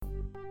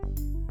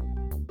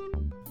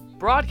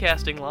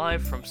Broadcasting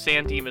live from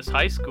San Dimas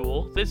High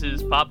School, this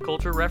is Pop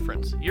Culture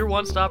Reference, your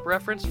one-stop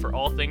reference for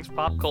all things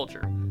pop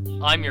culture.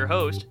 I'm your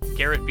host,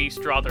 Garrett B.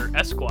 Strother,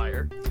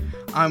 Esquire.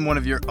 I'm one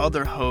of your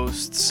other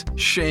hosts,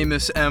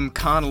 Seamus M.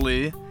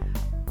 Connolly,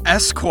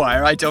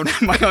 Esquire. I don't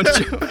have my own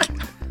joke.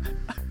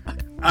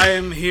 I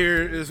am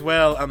here as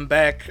well. I'm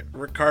back,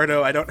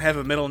 Ricardo. I don't have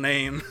a middle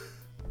name.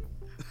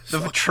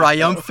 The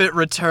triumphant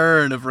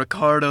return of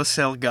Ricardo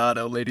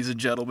Salgado, ladies and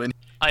gentlemen.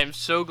 I am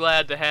so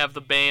glad to have the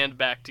band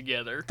back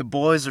together. The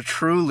boys are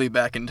truly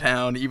back in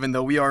town, even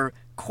though we are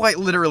quite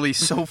literally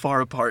so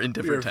far apart in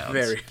different towns.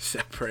 We're very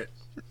separate.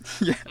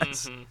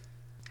 Yes. Mm-hmm.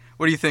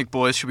 What do you think,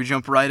 boys? Should we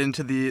jump right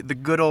into the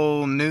good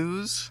old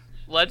news?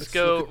 Let's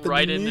go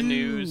right into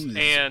news.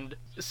 And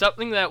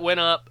something that went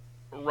up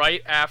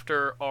right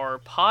after our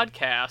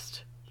podcast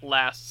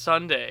last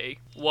Sunday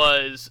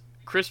was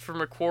Christopher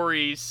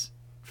McQuarrie's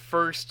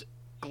first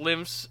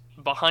glimpse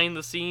behind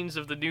the scenes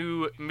of the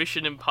new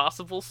Mission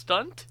Impossible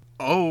stunt.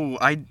 Oh,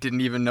 I didn't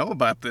even know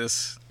about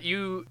this.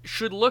 You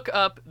should look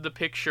up the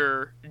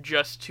picture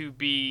just to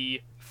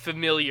be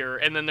familiar,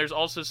 and then there's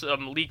also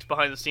some leaked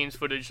behind the scenes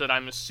footage that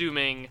I'm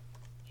assuming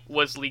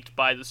was leaked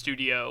by the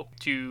studio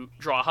to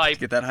draw hype.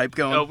 Get that hype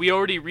going. We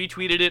already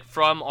retweeted it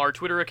from our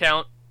Twitter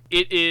account.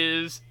 It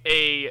is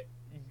a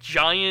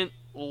giant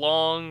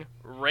long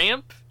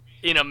ramp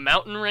in a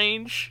mountain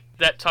range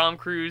that Tom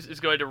Cruise is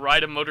going to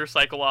ride a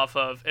motorcycle off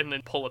of and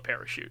then pull a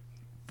parachute.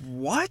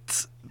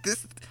 What?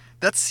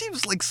 That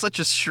seems like such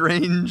a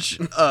strange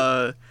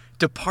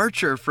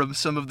departure from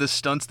some of the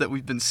stunts that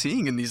we've been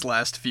seeing in these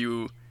last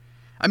few.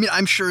 I mean,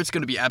 I'm sure it's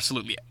going to be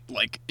absolutely,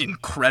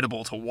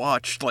 incredible to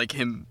watch,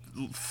 him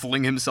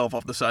fling himself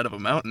off the side of a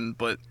mountain,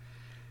 but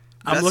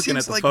I'm looking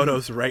at the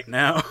photos right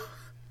now.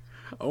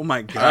 Oh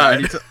my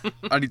god.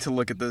 I need to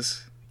look at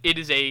this. It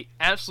is a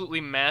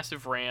absolutely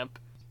massive ramp.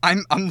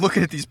 I'm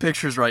looking at these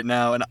pictures right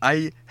now, and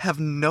I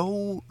have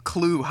no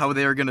clue how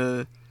they're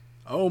gonna...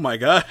 Oh my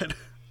god.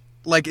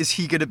 Is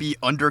he gonna be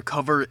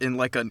undercover in,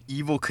 an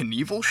Evel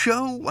Knievel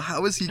show?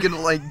 How is he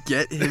gonna,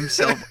 get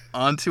himself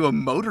onto a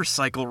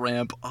motorcycle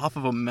ramp off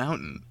of a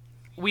mountain?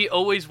 We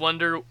always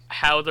wonder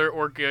how they're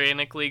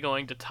organically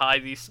going to tie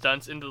these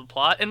stunts into the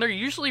plot, and they're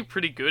usually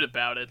pretty good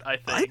about it, I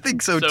think. I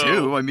think so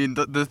too. I mean,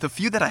 the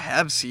few that I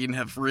have seen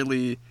have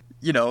really,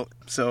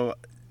 so...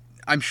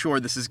 I'm sure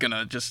this is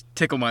gonna just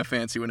tickle my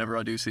fancy whenever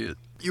I do see it.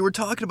 You were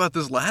talking about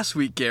this last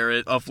week,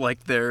 Garrett, of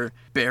their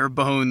bare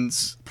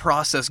bones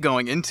process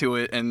going into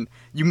it, and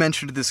you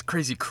mentioned this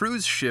crazy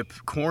cruise ship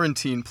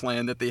quarantine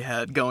plan that they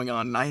had going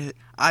on, and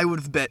I would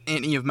have bet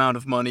any amount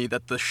of money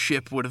that the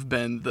ship would have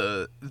been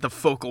the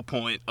focal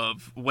point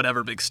of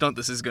whatever big stunt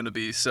this is gonna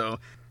be, so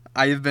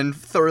I have been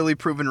thoroughly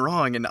proven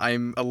wrong, and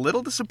I'm a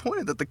little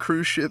disappointed that the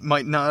cruise ship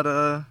might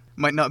not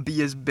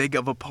be as big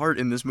of a part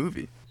in this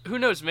movie. Who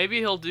knows, maybe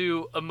he'll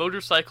do a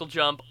motorcycle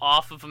jump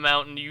off of a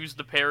mountain, use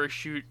the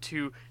parachute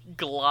to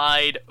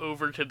glide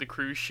over to the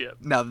cruise ship.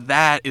 Now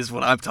that is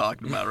what I'm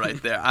talking about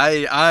right there.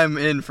 I'm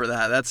in for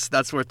that.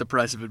 That's worth the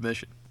price of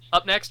admission.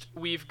 Up next,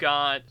 we've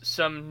got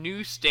some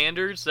new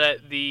standards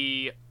that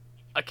the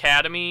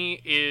Academy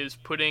is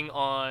putting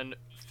on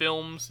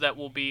films that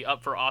will be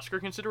up for Oscar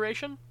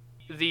consideration.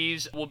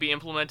 These will be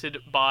implemented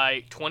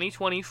by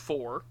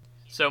 2024.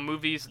 So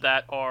movies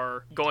that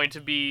are going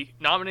to be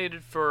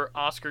nominated for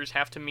Oscars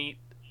have to meet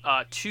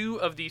 2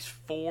 of these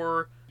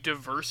 4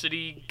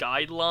 diversity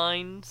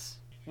guidelines,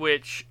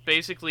 which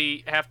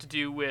basically have to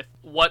do with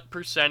what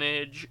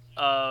percentage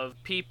of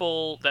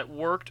people that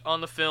worked on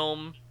the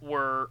film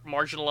were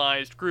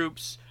marginalized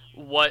groups,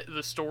 what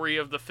the story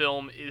of the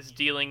film is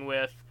dealing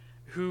with,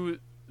 who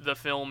the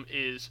film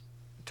is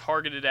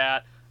targeted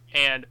at,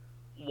 and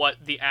what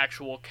the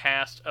actual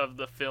cast of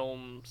the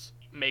film's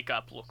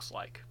makeup looks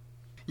like.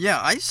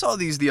 Yeah, I saw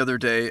these the other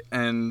day,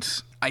 and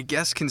I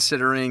guess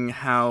considering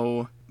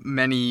how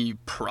many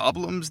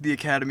problems the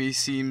Academy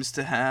seems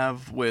to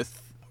have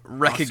with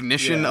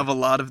recognition of a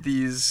lot of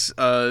these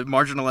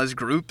marginalized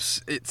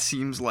groups, it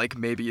seems like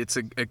maybe it's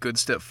a good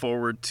step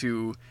forward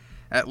to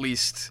at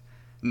least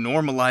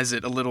normalize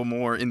it a little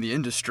more in the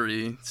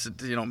industry, so,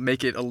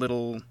 make it a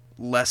little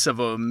less of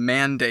a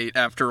mandate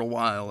after a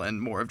while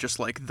and more of just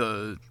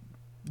the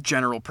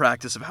general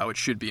practice of how it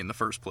should be in the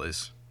first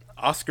place.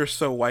 Oscar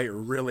So White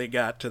really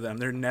got to them.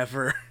 They're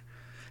never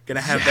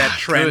gonna have that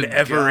trend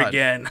ever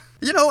again.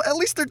 At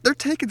least they're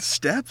taking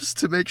steps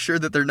to make sure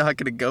that they're not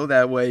gonna go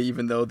that way,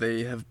 even though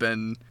they have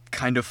been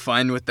kind of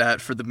fine with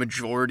that for the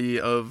majority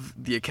of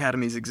the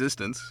Academy's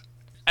existence.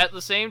 At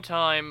the same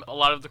time, a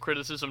lot of the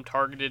criticism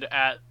targeted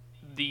at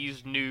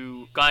these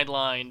new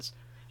guidelines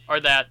are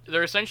that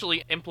they're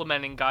essentially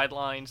implementing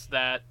guidelines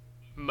that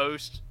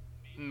most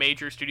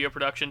major studio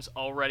productions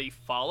already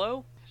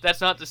follow. That's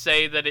not to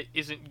say that it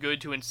isn't good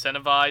to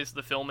incentivize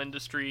the film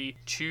industry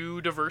to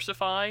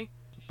diversify,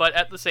 but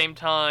at the same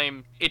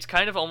time, it's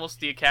kind of almost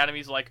the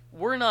Academy's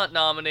we're not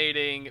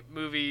nominating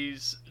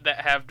movies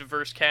that have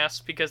diverse casts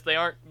because they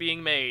aren't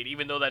being made,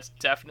 even though that's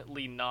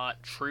definitely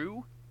not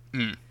true.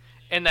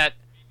 And that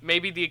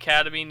maybe the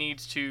Academy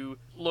needs to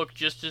look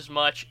just as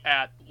much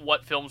at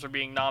what films are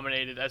being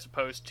nominated as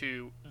opposed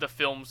to the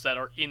films that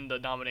are in the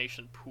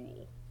nomination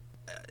pool.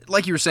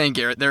 Like you were saying,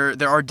 Garrett,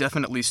 there are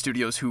definitely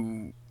studios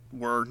who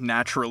were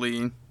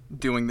naturally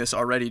doing this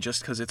already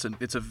just because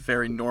it's a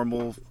very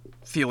normal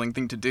feeling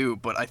thing to do.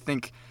 But I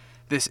think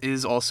this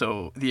is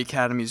also the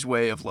Academy's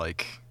way of,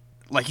 like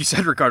you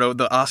said, Ricardo,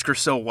 the Oscar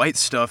so white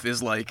stuff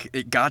is like,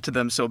 it got to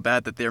them so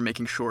bad that they're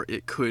making sure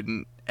it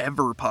couldn't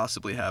ever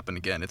possibly happen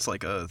again. It's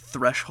like a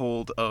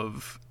threshold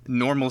of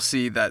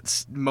normalcy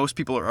that most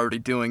people are already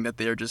doing, that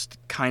they're just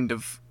kind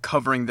of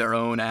covering their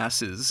own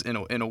asses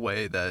in a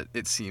way that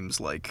it seems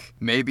like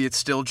maybe it's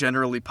still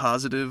generally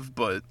positive,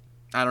 but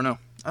I don't know.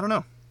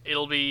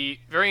 It'll be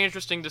very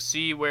interesting to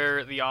see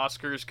where the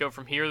Oscars go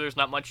from here. There's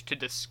not much to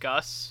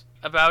discuss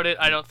about it,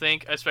 I don't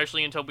think,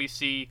 especially until we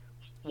see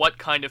what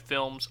kind of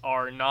films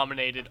are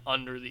nominated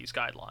under these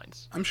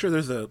guidelines. I'm sure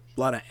there's a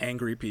lot of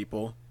angry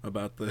people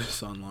about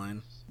this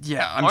online.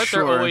 Yeah, Aren't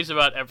there always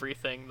about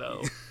everything,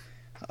 though?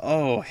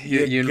 Oh,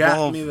 you got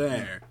involve me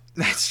there.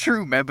 That's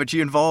true, man, but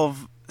you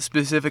involve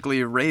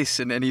specifically race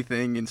in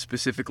anything, and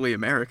specifically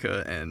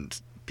America, and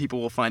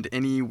people will find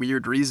any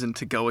weird reason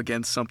to go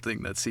against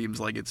something that seems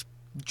like it's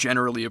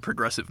generally a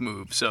progressive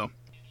move, so...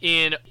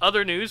 In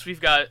other news,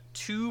 we've got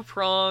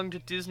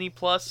two-pronged Disney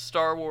Plus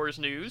Star Wars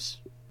news.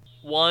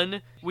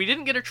 One, we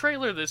didn't get a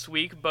trailer this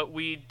week, but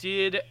we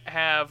did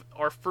have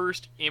our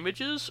first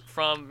images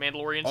from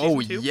Mandalorian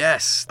Season 2. Oh,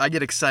 yes. I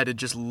get excited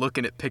just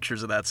looking at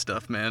pictures of that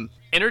stuff, man.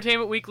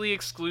 Entertainment Weekly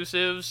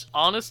exclusives.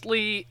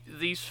 Honestly,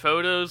 these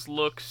photos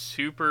look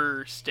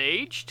super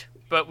staged,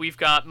 but we've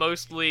got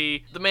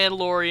mostly the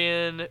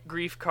Mandalorian,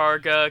 Greef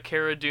Karga,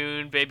 Cara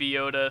Dune, Baby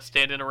Yoda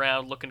standing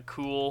around looking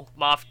cool.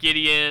 Moff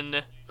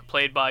Gideon,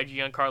 played by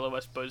Giancarlo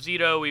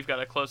Esposito. We've got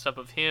a close-up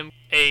of him.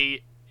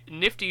 A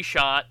nifty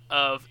shot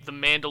of the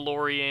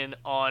Mandalorian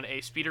on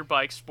a speeder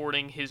bike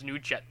sporting his new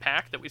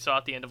jetpack that we saw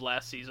at the end of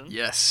last season.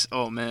 Yes.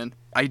 Oh, man.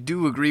 I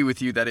do agree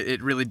with you that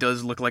it really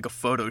does look like a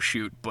photo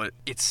shoot, but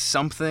it's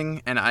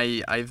something, and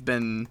I've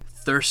been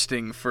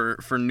thirsting for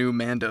new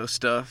Mando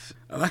stuff.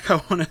 I like how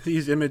one of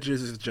these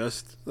images is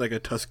just like a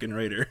Tusken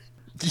Raider.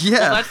 Yeah.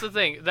 Well, that's the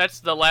thing.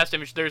 That's the last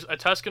image. There's a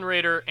Tusken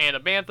Raider and a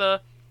Bantha,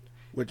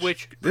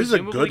 which this is a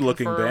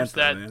good-looking confirms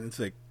Bantha, man. It's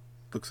like,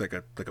 looks like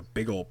a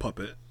big old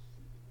puppet.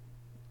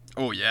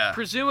 Oh, yeah.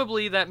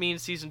 Presumably that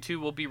means Season 2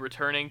 will be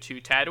returning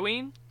to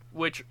Tatooine,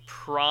 which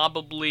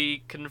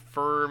probably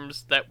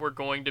confirms that we're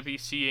going to be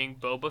seeing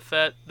Boba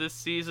Fett this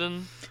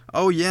season.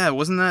 Oh, yeah.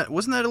 Wasn't that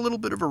a little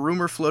bit of a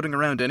rumor floating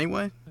around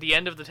anyway? The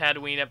end of the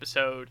Tatooine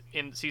episode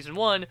in Season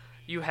 1,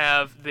 you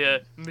have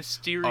the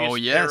mysterious oh,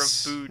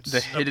 yes. pair of boots,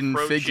 the hidden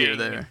figure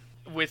there,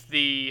 with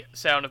the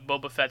sound of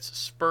Boba Fett's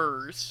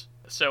spurs.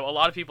 So a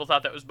lot of people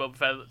thought that was Boba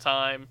Fett at the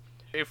time.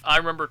 If I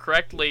remember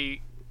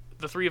correctly,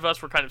 the three of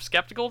us were kind of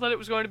skeptical that it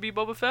was going to be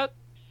Boba Fett,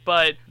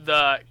 but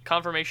the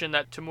confirmation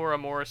that Temuera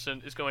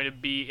Morrison is going to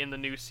be in the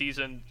new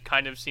season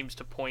kind of seems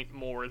to point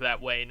more that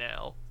way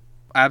now.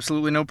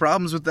 Absolutely no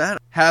problems with that.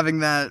 Having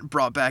that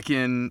brought back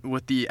in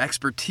with the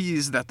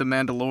expertise that the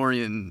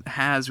Mandalorian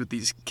has with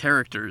these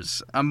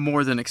characters, I'm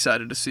more than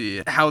excited to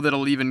see how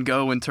that'll even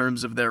go in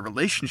terms of their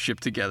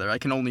relationship together. I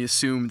can only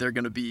assume they're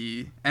going to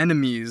be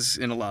enemies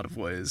in a lot of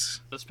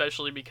ways.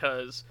 Especially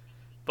because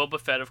Boba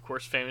Fett, of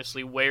course,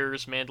 famously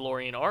wears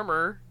Mandalorian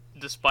armor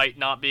despite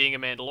not being a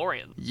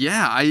Mandalorian.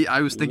 Yeah, I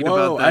was thinking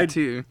about that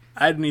too.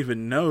 I didn't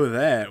even know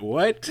that.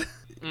 What?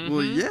 Mm-hmm.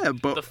 Well, yeah,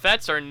 but the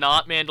Fetts are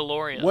not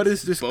Mandalorians. What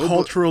is this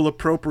cultural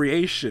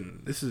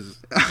appropriation? This is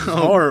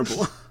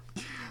horrible.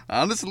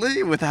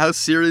 Honestly, with how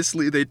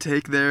seriously they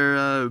take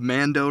their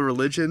Mando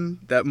religion,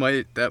 that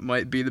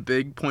might be the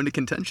big point of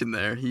contention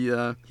there.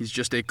 He's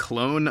just a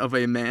clone of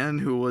a man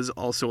who was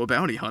also a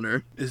bounty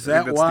hunter. Is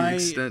that why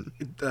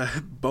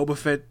Boba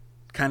Fett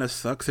kind of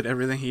sucks at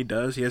everything he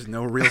does? He has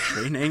no real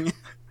training.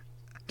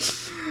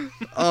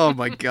 Oh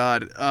my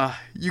god.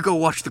 You go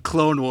watch the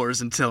Clone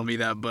Wars and tell me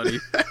that, buddy.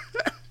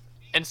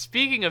 And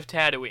speaking of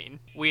Tatooine,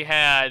 we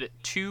had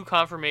two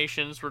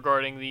confirmations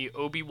regarding the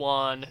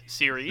Obi-Wan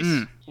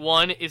series.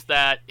 One is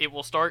that it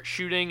will start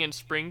shooting in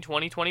spring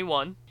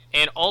 2021,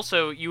 and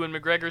also Ewan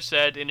McGregor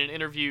said in an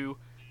interview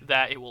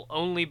that it will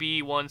only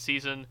be one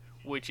season,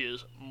 which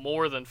is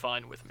more than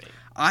fine with me.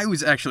 I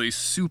was actually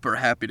super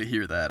happy to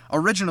hear that.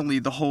 Originally,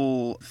 the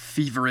whole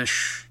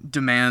feverish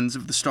demands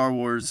of the Star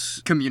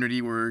Wars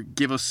community were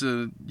give us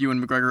a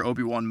Ewan McGregor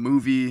Obi-Wan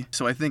movie,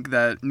 so I think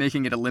that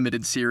making it a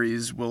limited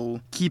series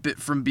will keep it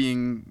from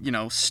being,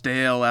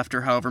 stale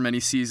after however many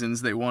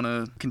seasons they want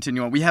to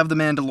continue on. We have The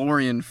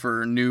Mandalorian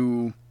for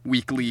new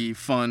weekly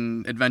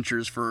fun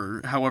adventures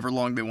for however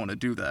long they want to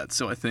do that,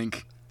 so I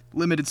think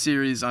limited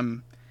series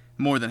I'm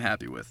more than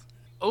happy with.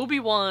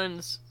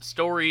 Obi-Wan's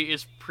story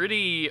is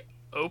pretty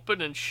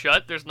open and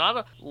shut. There's not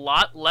a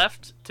lot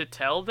left to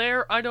tell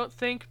there, I don't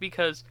think,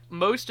 because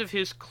most of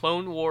his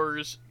Clone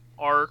Wars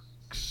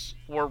arcs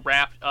were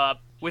wrapped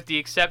up, with the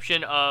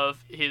exception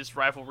of his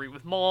rivalry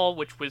with Maul,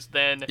 which was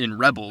then in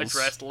Rebels,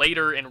 addressed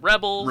later in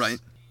Rebels. Right.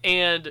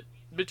 And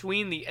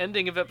between the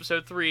ending of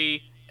Episode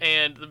 3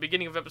 and the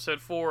beginning of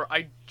episode 4,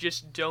 I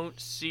just don't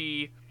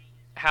see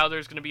how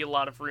there's going to be a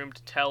lot of room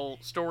to tell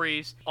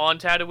stories on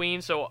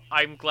Tatooine, so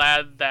I'm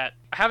glad that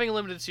having a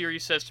limited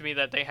series says to me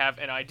that they have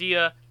an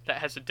idea that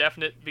has a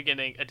definite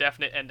beginning, a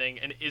definite ending,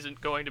 and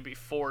isn't going to be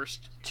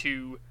forced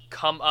to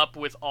come up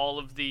with all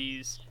of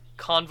these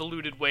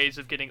convoluted ways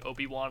of getting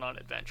Obi-Wan on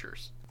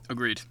adventures.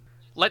 Agreed.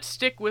 Let's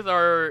stick with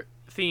our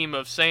theme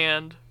of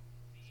sand.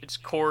 It's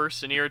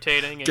coarse and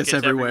irritating. And gets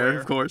everywhere,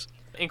 of course.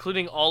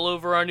 Including all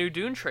over our new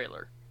Dune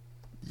trailer.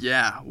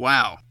 Yeah,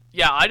 wow.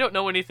 Yeah, I don't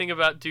know anything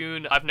about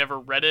Dune. I've never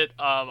read it.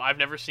 I've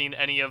never seen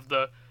any of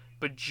the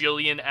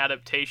bajillion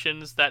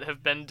adaptations that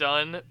have been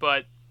done,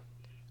 but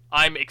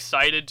I'm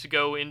excited to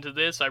go into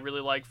this. I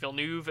really like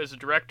Villeneuve as a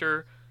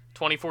director.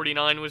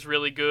 2049 was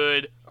really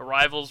good.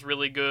 Arrival's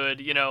really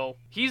good. You know,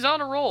 he's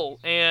on a roll,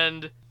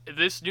 and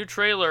this new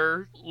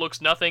trailer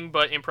looks nothing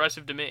but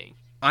impressive to me.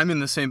 I'm in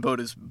the same boat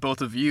as both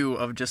of you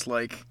of just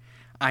like,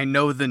 I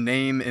know the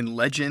name in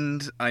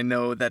legend. I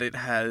know that it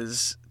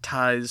has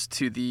ties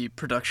to the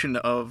production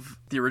of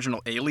the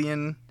original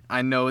Alien.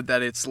 I know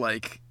that it's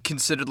like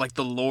considered like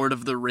the Lord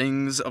of the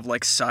Rings of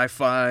like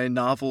sci-fi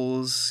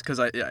novels, because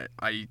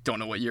I don't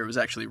know what year it was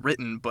actually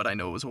written, but I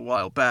know it was a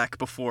while back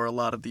before a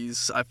lot of these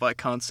sci-fi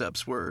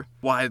concepts were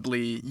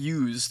widely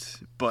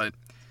used. But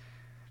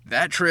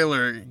that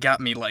trailer got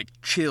me like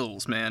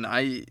chills, man.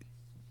 I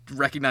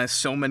recognize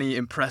so many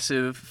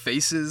impressive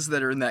faces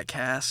that are in that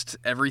cast.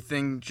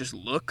 Everything just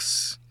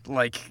looks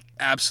like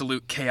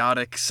absolute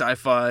chaotic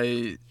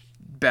sci-fi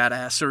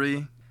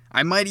badassery.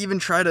 I might even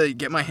try to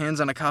get my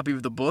hands on a copy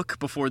of the book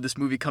before this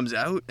movie comes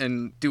out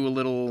and do a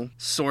little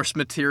source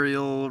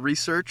material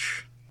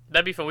research.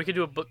 That'd be fun. We could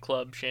do a book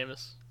club,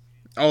 Seamus.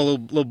 Oh, a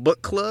little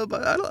book club?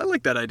 I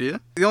like that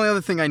idea. The only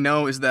other thing I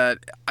know is that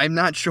I'm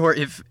not sure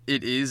if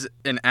it is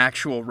an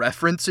actual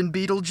reference in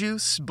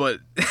Beetlejuice, but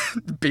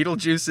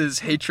Beetlejuice's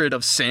hatred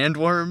of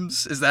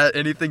sandworms, is that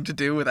anything to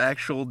do with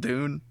actual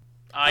Dune?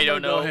 I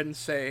don't know. Go ahead and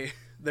say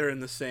they're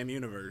in the same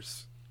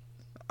universe.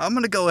 I'm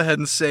going to go ahead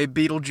and say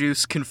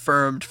Beetlejuice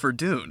confirmed for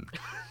Dune.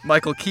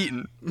 Michael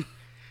Keaton.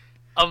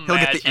 Imagine. He'll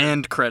get the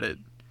 "and" credit.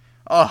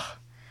 Oh,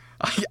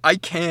 I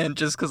can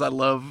just because I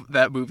love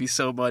that movie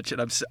so much,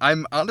 and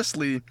I'm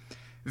honestly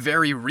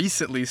very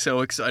recently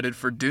so excited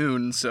for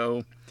Dune,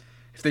 so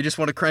if they just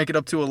want to crank it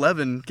up to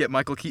 11, get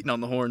Michael Keaton on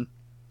the horn.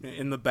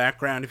 In the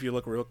background, if you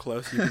look real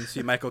close, you can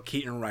see Michael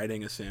Keaton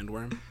riding a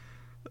sandworm.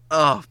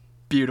 Oh,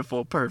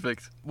 beautiful.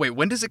 Perfect. Wait,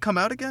 when does it come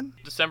out again?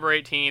 December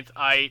 18th.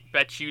 I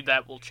bet you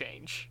that will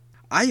change.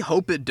 I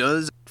hope it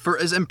does. For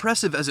as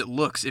impressive as it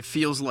looks, it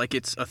feels like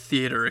it's a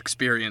theater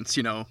experience,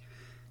 you know.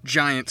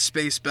 Giant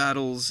space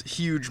battles,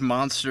 huge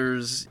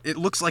monsters. It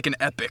looks like an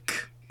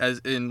epic, as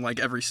in like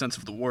every sense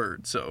of the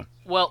word, so.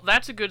 Well,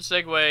 that's a good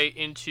segue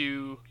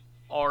into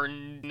our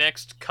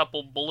next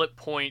couple bullet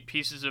point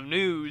pieces of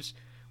news,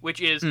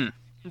 which is,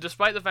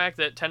 despite the fact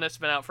that Tenet's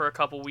been out for a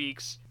couple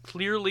weeks,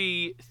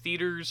 clearly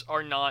theaters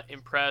are not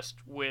impressed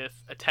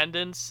with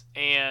attendance,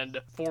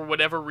 and for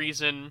whatever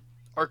reason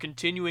are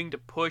continuing to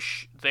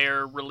push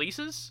their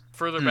releases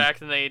further back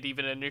than they had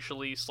even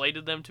initially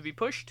slated them to be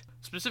pushed.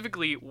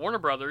 Specifically, Warner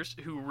Brothers,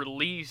 who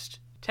released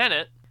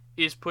Tenet,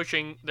 is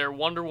pushing their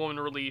Wonder Woman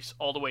release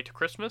all the way to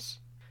Christmas.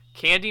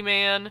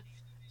 Candyman,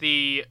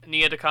 the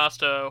Nia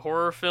DaCosta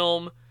horror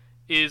film,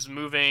 is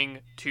moving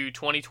to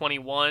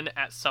 2021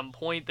 at some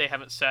point. They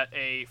haven't set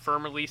a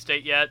firm release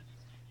date yet.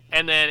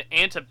 And then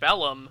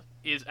Antebellum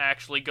is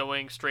actually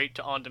going straight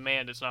to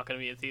on-demand. It's not going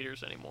to be in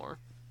theaters anymore.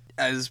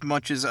 As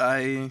much as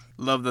I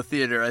love the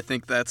theater, I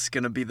think that's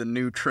going to be the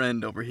new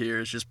trend over here.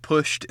 It's just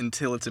pushed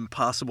until it's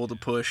impossible to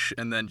push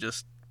and then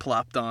just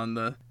plopped on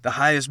the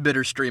highest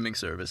bidder streaming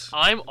service.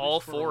 I'm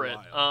all for it.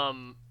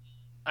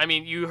 I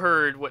mean, you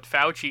heard what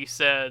Fauci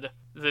said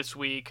this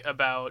week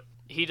about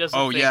he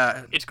doesn't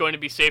think it's going to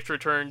be safe to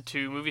return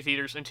to movie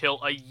theaters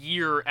until a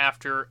year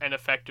after an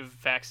effective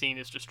vaccine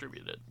is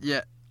distributed.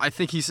 Yeah, I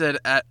think he said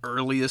at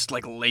earliest,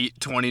 like late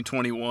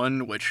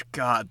 2021, which,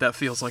 God, that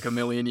feels like a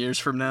million years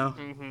from now.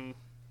 Mm-hmm.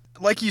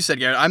 Like you said,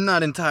 Garrett, I'm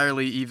not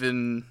entirely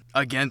even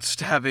against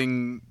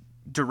having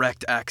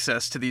direct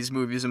access to these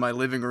movies in my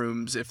living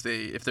rooms if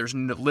there's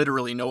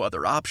literally no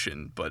other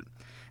option, but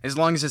as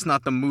long as it's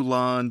not the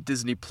Mulan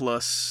Disney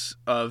Plus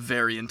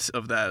variant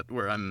of that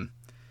where I'm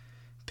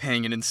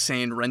paying an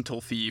insane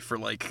rental fee for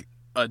like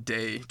a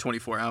day,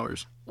 24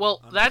 hours. Well,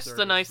 that's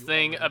the nice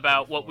thing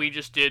about what we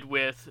just did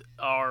with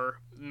our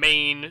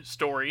main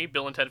story,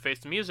 Bill and Ted Face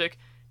the Music,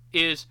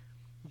 is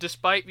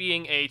despite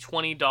being a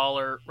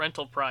 $20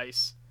 rental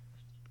price,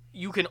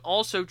 you can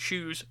also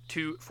choose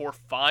to, for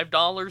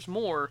 $5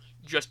 more,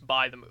 just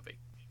buy the movie.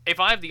 If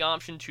I have the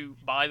option to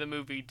buy the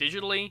movie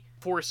digitally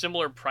for a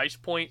similar price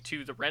point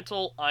to the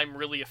rental, I'm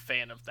really a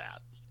fan of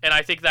that. And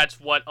I think that's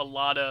what a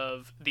lot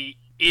of the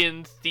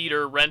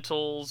in-theater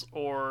rentals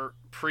or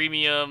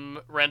premium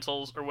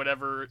rentals or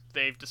whatever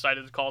they've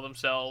decided to call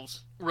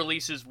themselves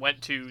releases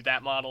went to.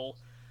 That model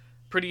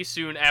pretty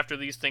soon after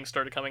these things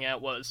started coming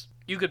out was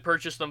you could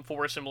purchase them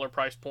for a similar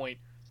price point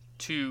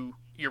to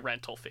your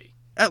rental fee.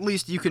 at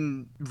least you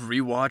can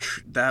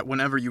rewatch that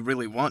whenever you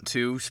really want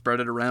to, spread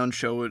it around,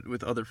 show it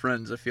with other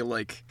friends. I feel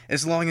like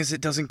as long as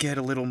it doesn't get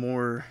a little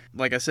more,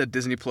 like I said,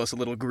 Disney Plus a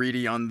little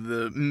greedy on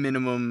the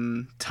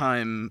minimum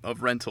time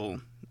of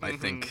rental, I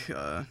think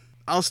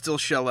I'll still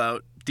shell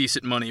out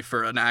decent money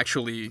for an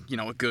actually,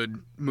 a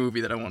good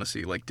movie that I want to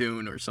see, like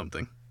Dune or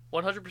something.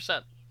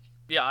 100%.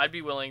 Yeah, I'd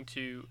be willing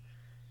to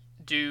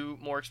do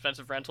more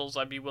expensive rentals.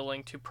 I'd be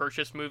willing to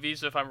purchase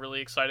movies if I'm really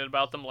excited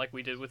about them, like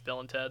we did with Bill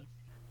and Ted.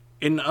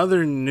 In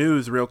other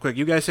news, real quick,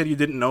 you guys said you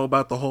didn't know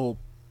about the whole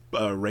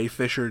Ray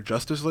Fisher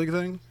Justice League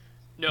thing?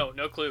 No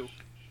clue.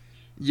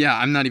 Yeah,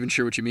 I'm not even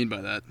sure what you mean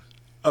by that.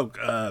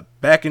 Oh,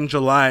 back in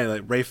July,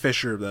 like Ray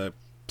Fisher, the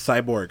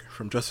cyborg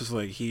from Justice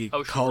League, he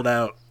called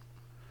out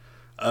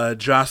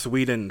Joss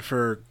Whedon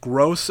for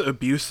gross,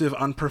 abusive,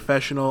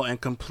 unprofessional,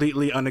 and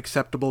completely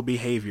unacceptable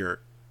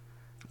behavior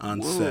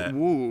on set.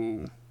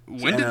 Whoa.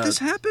 When did this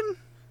happen?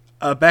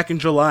 Back in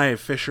July,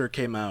 Fisher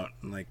came out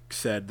and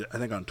said, I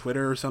think on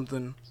Twitter or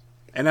something.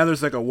 And now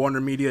there's a Warner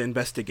Media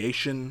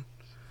investigation,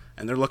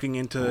 and they're looking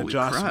into Holy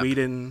Joss crap.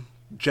 Whedon,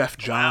 Jeff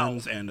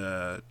Johns,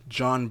 and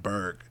John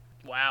Berg.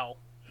 Wow.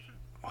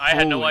 I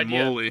had no Holy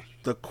idea. moly.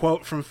 The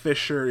quote from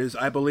Fisher is,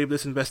 I believe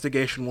this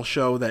investigation will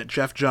show that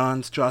Jeff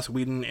Johns, Joss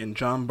Whedon, and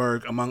John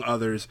Berg, among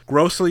others,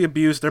 grossly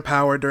abused their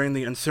power during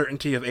the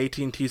uncertainty of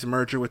AT&T's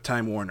merger with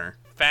Time Warner.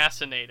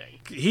 Fascinating.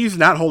 He's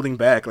not holding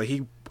back.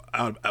 He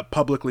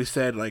publicly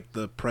said,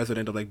 the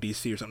president of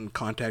DC or something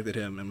contacted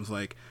him and was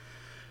like,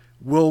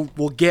 we'll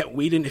get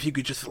Whedon if you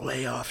could just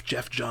lay off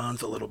Jeff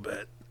Johns a little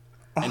bit.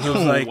 And he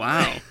was like,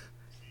 wow.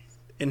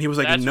 And he was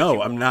like, That's no, what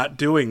you I'm want. not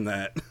doing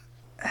that.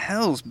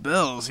 Hell's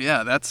bells.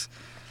 Yeah,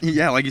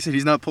 like you said,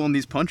 he's not pulling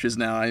these punches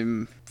now.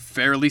 I'm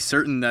fairly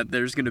certain that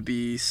there's going to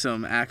be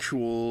some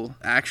actual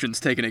actions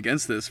taken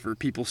against this for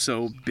people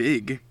so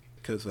big.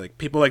 Because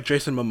people like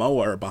Jason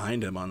Momoa are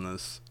behind him on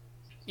this.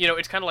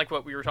 It's kind of like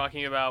what we were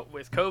talking about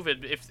with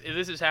COVID. If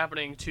this is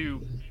happening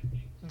to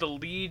the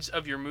leads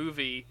of your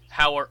movie,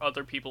 how are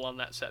other people on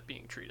that set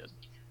being treated?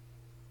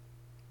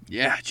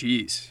 Yeah,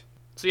 jeez.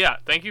 So yeah,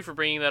 thank you for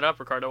bringing that up,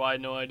 Ricardo. I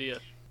had no idea.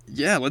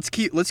 Yeah, let's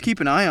keep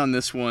an eye on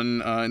this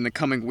one in the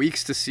coming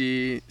weeks to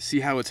see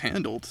how it's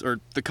handled,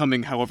 or the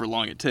coming however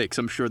long it takes.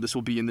 I'm sure this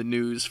will be in the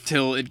news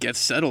till it gets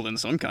settled in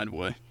some kind of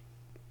way.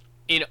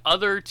 In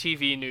other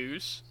TV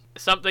news,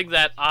 something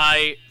that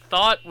I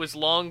thought was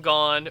long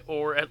gone,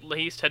 or at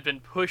least had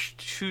been pushed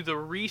to the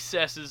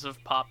recesses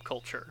of pop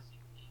culture.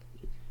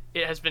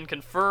 It has been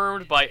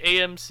confirmed by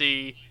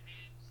AMC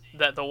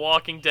that The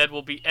Walking Dead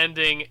will be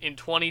ending in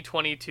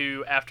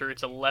 2022 after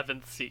its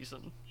 11th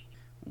season.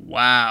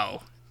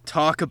 Wow.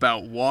 Talk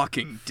about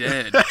Walking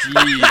Dead.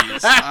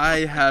 Jeez.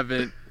 I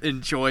haven't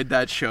enjoyed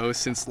that show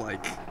since,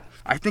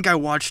 I think I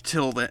watched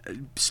till the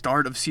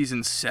start of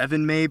season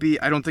 7, maybe.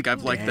 I don't think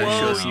I've liked that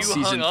show Whoa, since you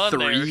season hung on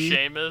 3.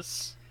 there,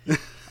 Seamus.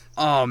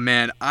 Oh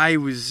man, I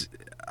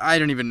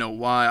don't even know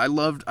why. I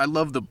love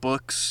the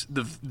books.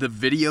 The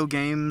video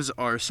games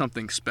are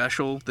something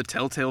special. The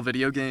Telltale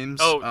video games.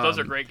 Oh, those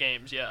are great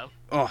games, yeah.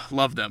 Oh,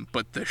 love them.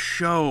 But the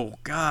show,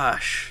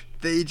 gosh,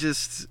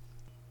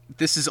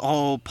 this is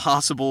all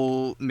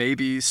possible,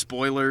 maybe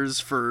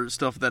spoilers for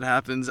stuff that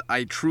happens.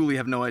 I truly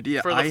have no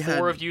idea. For the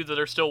four of you that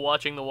are still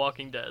watching The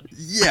Walking Dead.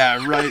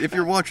 Yeah, right. If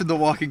you're watching The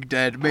Walking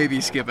Dead, maybe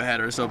skip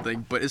ahead or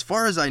something. But as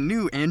far as I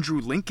knew,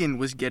 Andrew Lincoln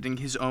was getting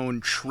his own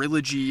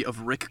trilogy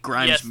of Rick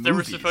Grimes movies. Yes, there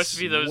were supposed to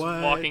be those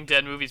Walking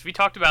Dead movies. We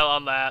talked about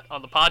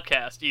on the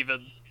podcast,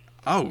 even.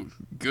 Oh,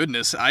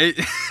 goodness. I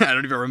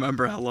don't even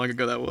remember how long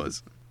ago that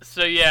was.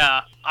 So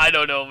yeah, I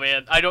don't know,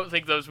 man. I don't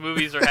think those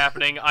movies are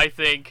happening. I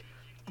think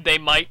they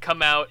might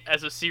come out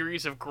as a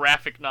series of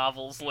graphic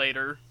novels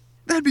later.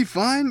 That'd be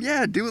fine.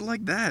 Yeah, do it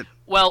like that.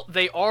 Well,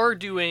 they are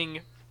doing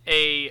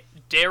a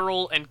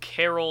Daryl and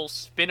Carol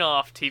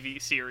spin-off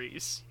TV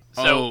series.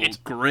 So it's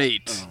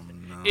great.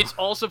 It's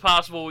also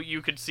possible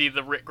you could see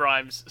the Rick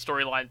Grimes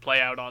storyline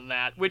play out on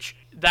that, which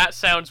that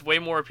sounds way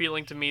more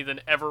appealing to me than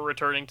ever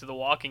returning to The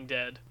Walking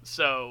Dead.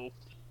 So,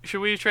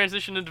 should we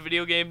transition into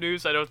video game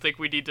news? I don't think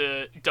we need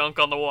to dunk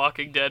on The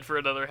Walking Dead for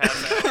another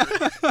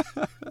half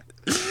hour.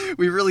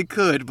 We really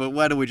could, but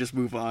why don't we just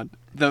move on?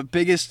 The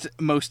biggest,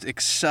 most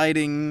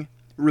exciting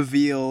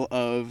reveal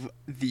of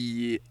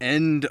the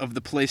end of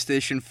the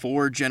PlayStation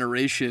 4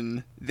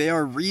 generation, they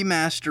are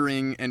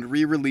remastering and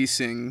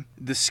re-releasing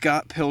the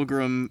Scott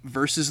Pilgrim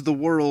vs. the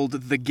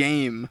World, the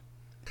game.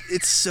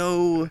 It's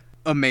so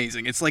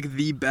amazing. It's like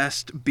the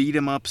best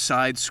beat-em-up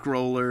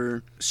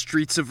side-scroller,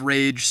 Streets of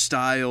Rage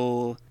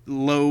style,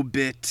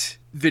 low-bit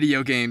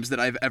video games that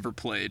I've ever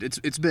played.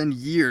 It's been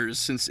years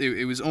since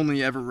it was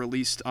only ever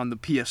released on the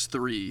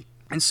PS3.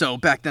 And so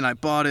back then I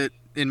bought it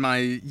in my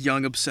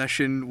young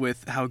obsession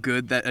with how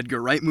good that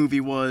Edgar Wright movie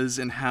was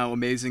and how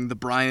amazing the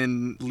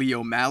Brian Lee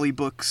O'Malley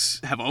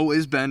books have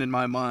always been in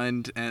my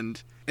mind,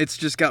 and it's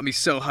just got me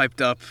so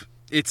hyped up.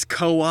 It's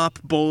co-op,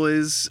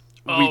 boys.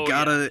 We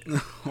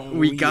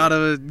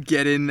gotta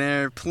get in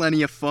there.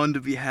 Plenty of fun to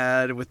be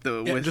had with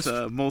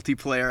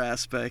multiplayer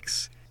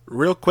aspects.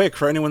 Real quick,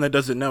 for anyone that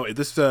doesn't know,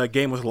 this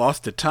game was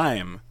lost to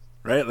time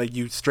right? Like,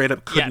 you straight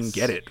up couldn't Yes.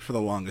 get it for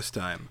the longest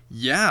time.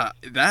 Yeah,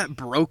 that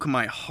broke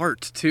my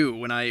heart too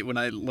when I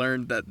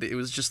learned that it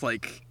was just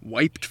like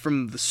wiped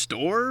from the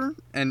store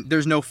and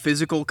there's no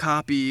physical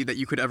copy that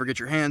you could ever get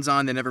your hands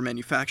on. They never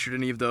manufactured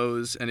any of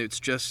those, and it's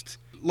just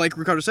like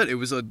Ricardo said, it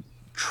was a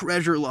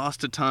treasure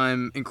lost to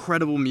time,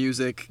 incredible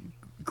music,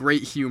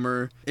 great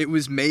humor. It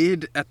was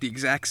made at the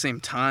exact same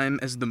time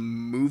as the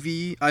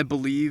movie, I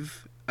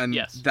believe. And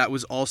Yes. that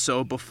was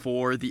also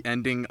before the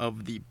ending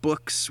of the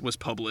books was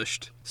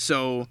published.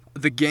 So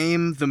the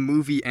game, the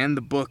movie, and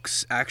the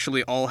books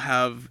actually all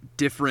have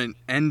different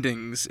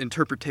endings,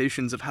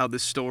 interpretations of how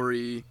this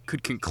story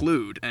could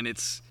conclude. And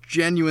it's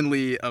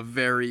genuinely a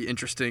very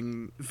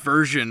interesting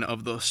version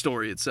of the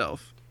story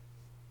itself.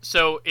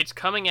 So it's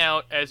coming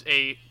out as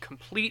a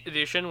complete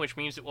edition, which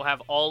means it will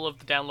have all of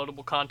the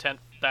downloadable content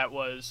that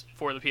was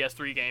for the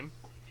PS3 game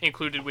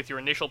included with your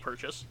initial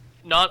purchase.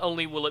 Not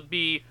only will it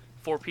be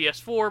for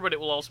PS4, but it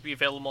will also be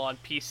available on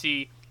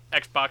PC,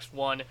 Xbox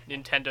One,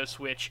 Nintendo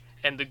Switch,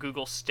 and the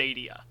Google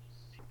Stadia.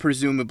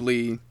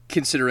 Presumably,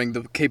 considering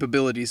the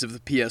capabilities of the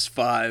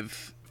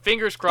PS5.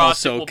 Fingers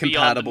crossed Also it will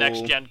compatible. be on the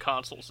next-gen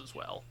consoles as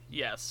well.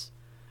 Yes.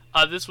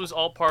 This was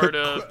all part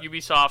of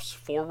Ubisoft's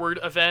Forward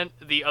event,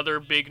 the other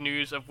big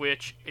news of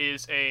which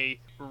is a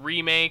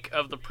remake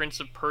of the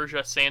Prince of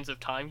Persia Sands of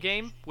Time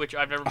game, which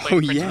I've never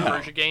played Prince of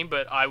Persia game,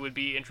 but I would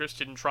be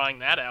interested in trying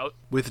that out.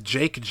 With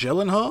Jake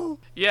Gyllenhaal?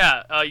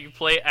 Yeah, you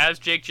play as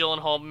Jake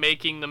Gyllenhaal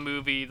making the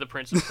movie The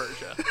Prince of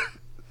Persia.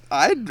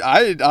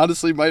 I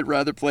honestly might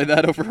rather play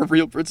that over a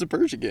real Prince of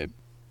Persia game.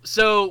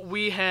 So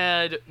we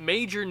had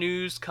major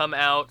news come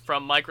out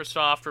from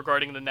Microsoft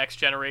regarding the next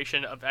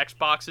generation of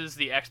Xboxes,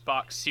 the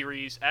Xbox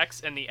Series X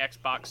and the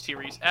Xbox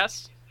Series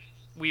S.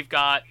 We've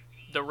got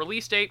the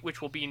release date,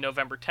 which will be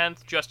November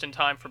 10th, just in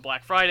time for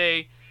Black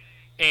Friday,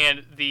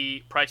 and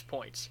the price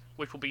points,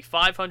 which will be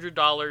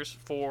 $500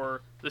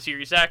 for the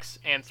Series X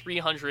and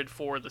 $300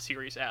 for the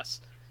Series S.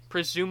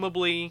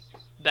 Presumably,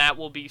 that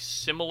will be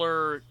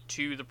similar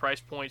to the price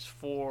points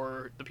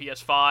for the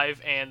PS5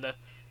 and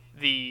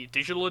the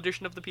digital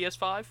edition of the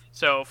PS5,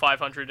 so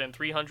 $500 and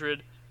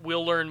 $300.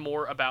 We'll learn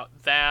more about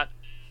that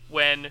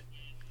when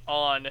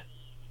on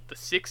the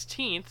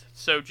 16th,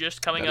 so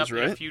just coming up in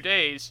a few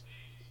days,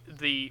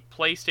 the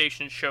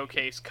PlayStation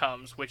Showcase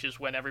comes, which is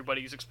when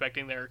everybody's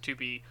expecting there to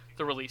be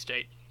the release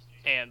date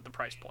and the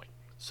price point.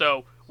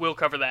 So we'll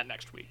cover that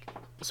next week.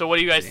 So what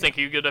do you guys think?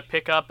 Are you going to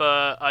pick up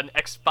an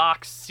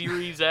Xbox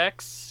Series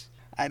X?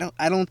 I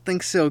don't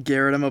think so,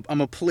 Garrett.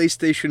 I'm a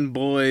PlayStation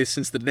boy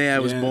since the day I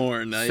was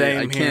born.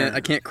 I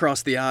can't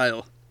cross the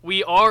aisle.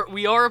 We are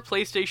a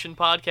PlayStation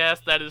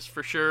podcast, that is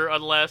for sure.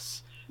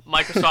 Unless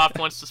Microsoft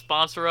wants to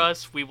sponsor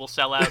us, we will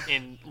sell out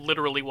in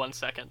literally 1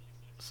 second.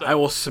 So I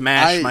will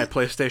smash my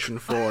PlayStation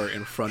 4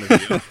 in front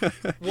of you.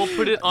 We'll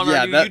put it on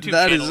our new YouTube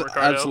that channel, is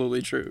Ricardo.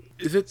 absolutely true.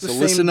 Is it the So same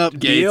listen up,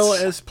 deal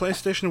Gates. as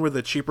PlayStation, where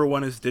the cheaper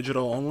one is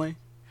digital only?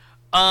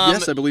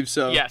 Yes, I believe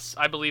so. Yes,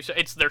 I believe so.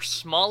 It's their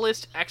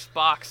smallest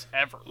Xbox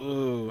ever.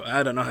 Ooh,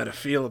 I don't know how to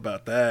feel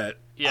about that.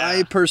 Yeah.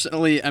 I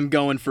personally am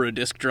going for a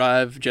disc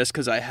drive just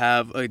because I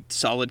have a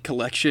solid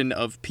collection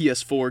of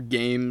PS4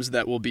 games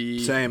that will be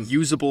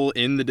usable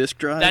in the disc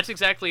drive. That's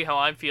exactly how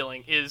I'm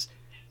feeling, is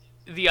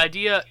the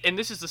idea, and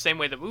this is the same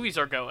way that movies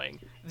are going,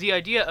 the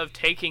idea of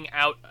taking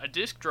out a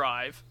disc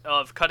drive,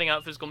 of cutting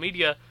out physical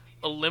media,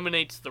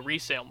 eliminates the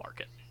resale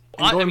market.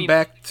 And going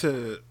back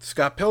to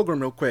Scott Pilgrim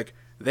real quick,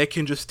 they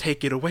can just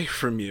take it away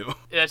from you.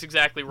 That's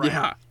exactly right.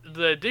 Yeah.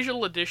 The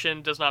digital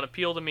edition does not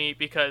appeal to me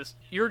because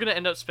you're going to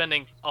end up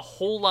spending a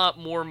whole lot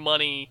more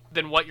money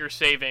than what you're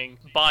saving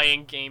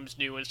buying games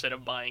new instead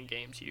of buying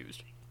games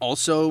used.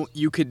 Also,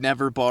 you could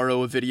never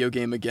borrow a video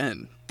game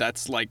again.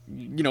 That's like,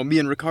 me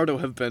and Ricardo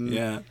have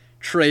been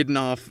trading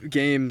off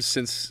games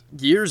since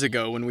years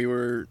ago when we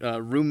were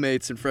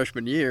roommates in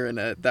freshman year, and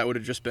that would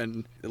have just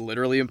been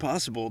literally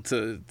impossible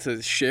to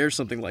share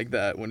something like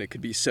that when it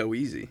could be so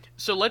easy.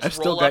 So I've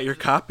still got your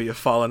copy of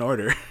Fallen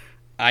Order.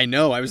 I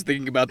know, I was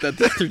thinking about that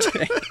the other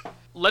day.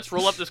 Let's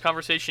roll up this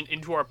conversation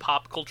into our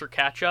pop culture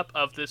catch-up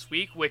of this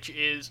week, which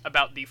is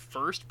about the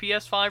first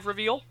PS5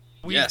 reveal.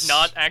 We've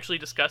not actually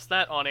discussed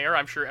that on air.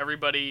 I'm sure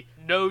everybody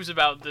knows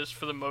about this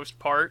for the most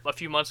part. A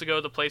few months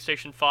ago, the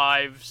PlayStation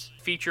 5's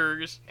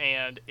features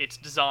and its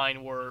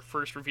design were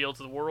first revealed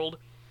to the world.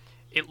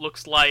 It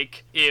looks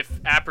like if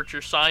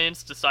Aperture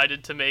Science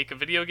decided to make a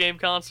video game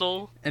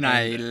console. And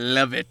I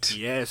love it.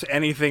 Yes,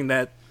 anything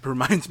that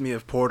reminds me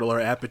of Portal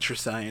or Aperture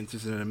Science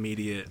is an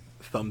immediate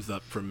thumbs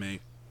up from me.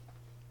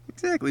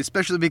 Exactly,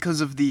 especially because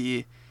of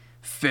the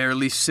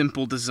fairly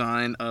simple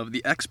design of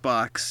the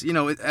Xbox.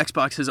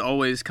 Xbox has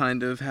always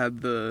kind of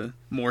had the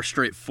more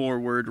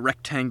straightforward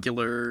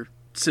rectangular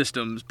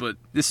systems, but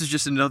this is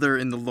just another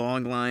in the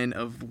long line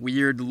of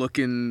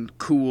weird-looking,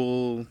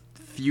 cool,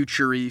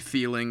 future-y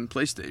feeling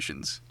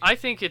PlayStations. I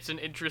think it's an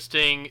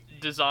interesting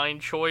design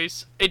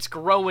choice. It's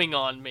growing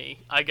on me,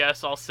 I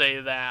guess I'll say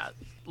that.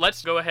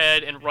 Let's go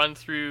ahead and run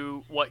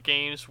through what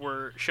games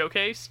were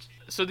showcased.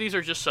 So these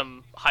are just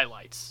some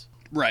highlights.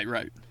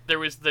 Right. There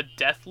was the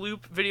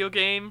Deathloop video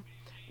game,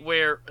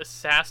 where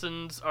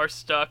assassins are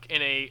stuck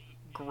in a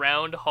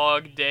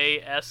Groundhog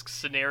Day-esque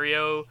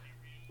scenario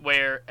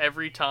where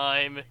every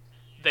time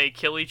they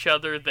kill each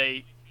other,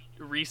 they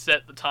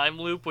reset the time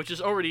loop, which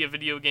is already a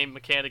video game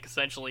mechanic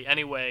essentially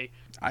anyway.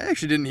 I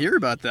actually didn't hear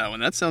about that one.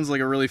 That sounds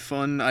like a really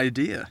fun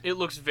idea. It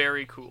looks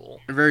very cool.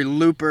 Very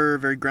Looper,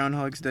 very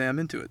Groundhog's Day. I'm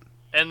into it.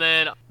 And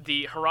then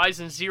the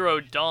Horizon Zero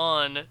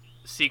Dawn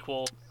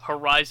sequel,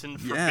 Horizon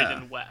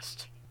Forbidden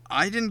West.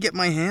 I didn't get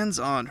my hands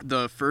on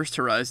the first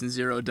Horizon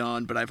Zero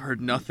Dawn, but I've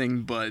heard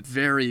nothing but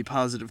very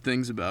positive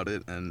things about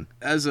it. And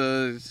as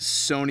a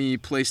Sony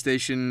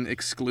PlayStation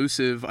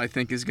exclusive, I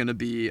think is going to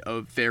be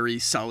a very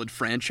solid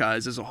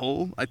franchise as a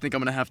whole. I think I'm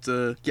going to have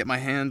to get my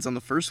hands on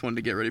the first one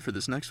to get ready for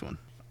this next one.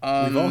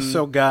 We've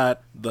also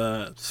got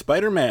the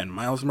Spider-Man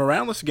Miles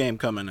Morales game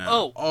coming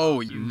out.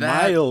 Oh,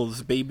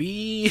 Miles,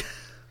 baby.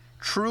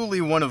 Truly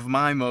one of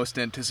my most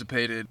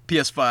anticipated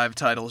PS5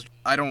 titles.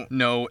 I don't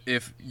know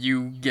if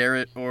you,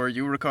 Garrett, or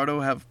you, Ricardo,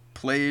 have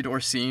played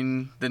or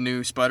seen the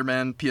new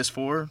Spider-Man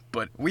PS4,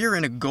 but we are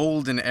in a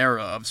golden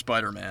era of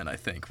Spider-Man, I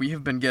think. We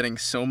have been getting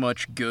so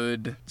much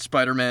good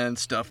Spider-Man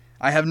stuff.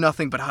 I have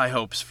nothing but high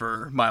hopes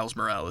for Miles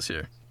Morales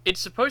here. It's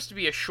supposed to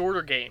be a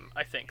shorter game,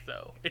 I think,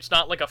 though. It's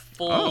not like a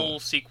full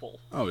sequel.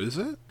 Oh, is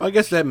it? I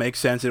guess that makes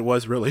sense. It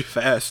was really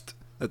fast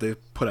that they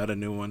put out a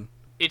new one.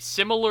 It's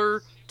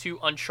similar to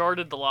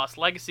Uncharted: The Lost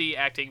Legacy,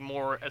 acting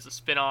more as a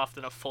spin-off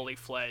than a fully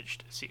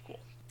fledged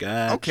sequel.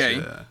 Gotcha.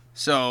 Okay,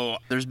 so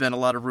there's been a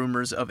lot of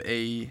rumors of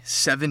a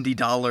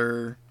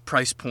 $70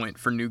 price point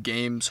for new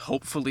games.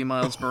 Hopefully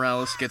Miles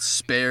Morales gets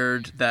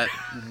spared that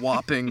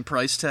whopping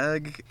price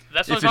tag.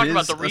 That's what I'm talking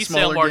about, the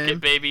resale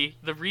market, baby.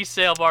 The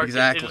resale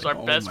market is our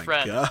best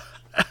friend. God.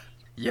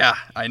 Yeah,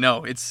 I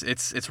know.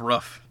 It's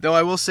rough. Though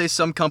I will say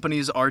some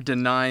companies are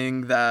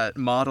denying that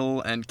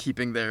model and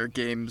keeping their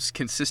games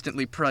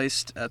consistently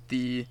priced at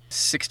the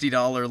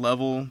 $60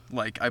 level.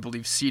 Like, I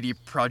believe CD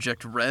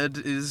Projekt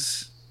Red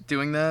is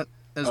doing that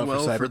as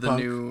well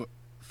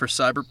for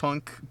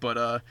Cyberpunk.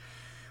 But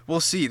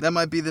we'll see. That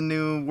might be the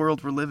new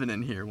world we're living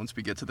in here once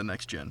we get to the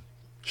next gen.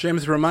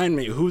 Shames, remind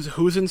me, who's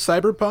in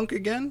Cyberpunk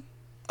again?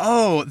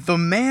 Oh, the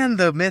man,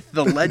 the myth,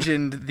 the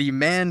legend, the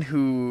man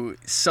who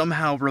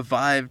somehow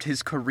revived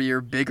his career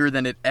bigger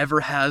than it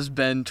ever has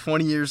been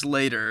 20 years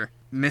later,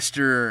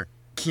 Mr.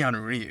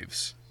 Keanu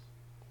Reeves.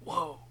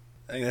 Whoa.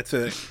 I think that's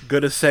as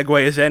good a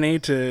segue as any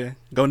to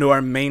go into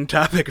our main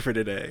topic for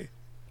today.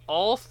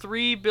 All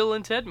 3 Bill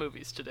and Ted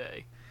movies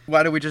today.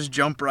 Why don't we just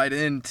jump right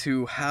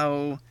into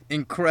how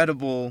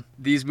incredible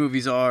these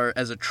movies are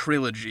as a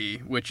trilogy,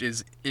 which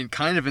is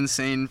kind of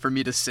insane for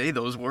me to say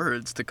those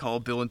words, to call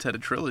Bill and Ted a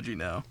trilogy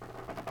now.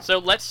 So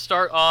let's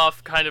start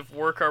off, kind of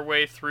work our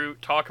way through,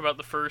 talk about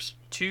the first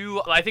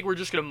 2. I think we're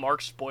just going to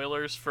mark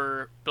spoilers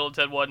for Bill and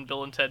Ted 1 and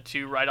Bill and Ted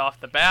 2 right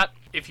off the bat.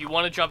 If you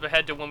want to jump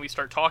ahead to when we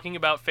start talking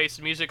about Face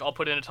the Music, I'll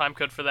put in a time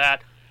code for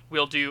that.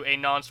 We'll do a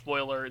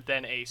non-spoiler,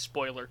 then a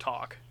spoiler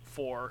talk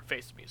for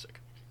Face the Music.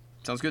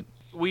 Sounds good.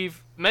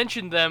 We've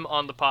mentioned them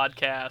on the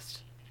podcast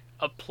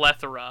a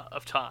plethora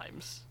of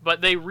times, but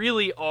they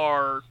really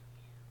are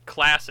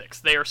classics.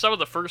 They are some of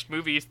the first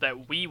movies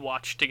that we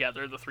watched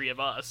together, the 3 of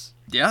us.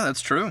 Yeah,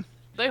 that's true.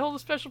 They hold a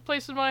special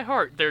place in my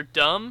heart. They're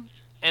dumb,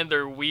 and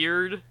they're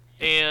weird,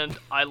 and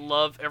I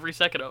love every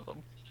second of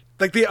them.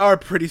 Like, they are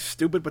pretty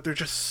stupid, but they're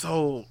just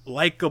so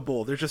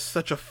likable. They're just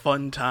such a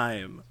fun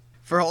time.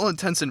 For all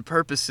intents and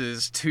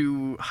purposes,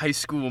 2 high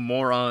school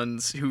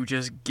morons who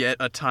just get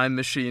a time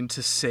machine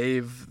to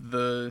save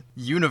the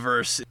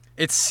universe.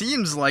 It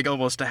seems like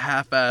almost a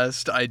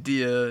half-assed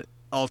idea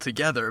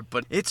altogether,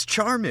 but it's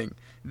charming.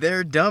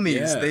 They're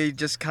dummies. Yeah. They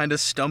just kind of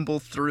stumble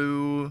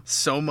through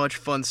so much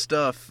fun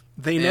stuff.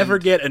 They never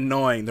get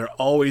annoying. They're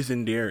always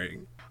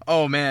endearing.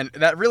 Oh man,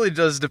 that really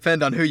does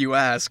depend on who you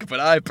ask, but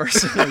I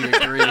personally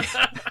agree.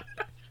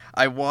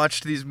 I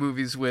watched these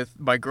movies with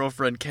my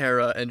girlfriend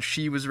Kara, and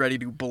she was ready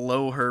to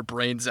blow her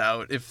brains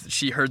out if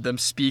she heard them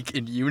speak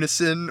in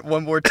unison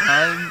one more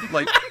time.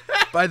 Like,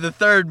 by the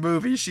 3rd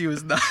movie, she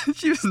was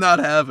not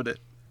having it.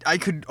 I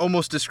could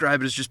almost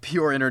describe it as just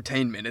pure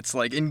entertainment. It's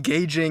like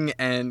engaging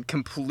and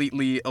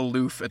completely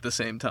aloof at the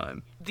same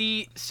time.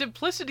 The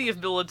simplicity of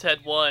Bill and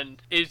Ted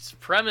 1, its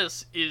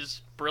premise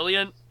is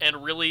brilliant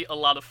and really a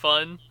lot of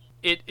fun.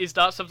 It is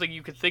not something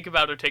you can think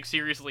about or take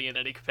seriously in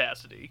any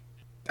capacity.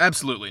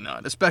 Absolutely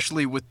not.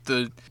 Especially with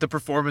the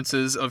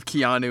performances of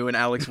Keanu and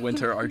Alex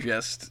Winter are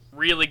just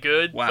really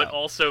good. Wow. But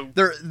also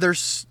they're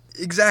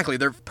exactly,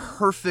 they're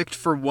perfect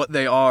for what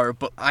they are.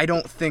 But I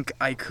don't think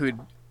I could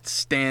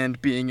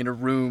stand being in a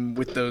room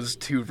with those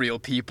 2 real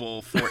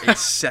people for a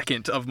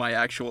second of my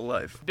actual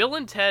life. Bill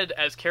and Ted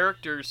as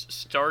characters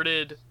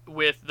started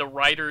with the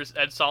writers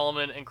Ed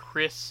Solomon and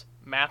Chris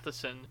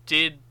Matheson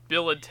did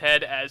Bill and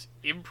Ted as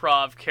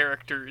improv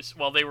characters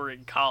while they were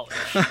in college.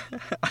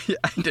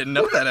 I didn't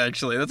know that,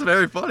 actually. That's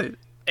very funny.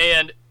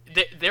 And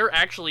they're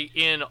actually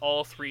in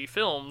all 3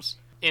 films.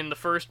 In the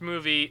first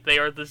movie, they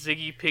are the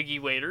Ziggy Piggy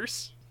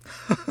waiters.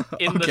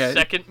 In the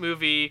second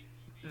movie,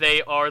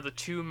 they are the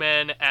 2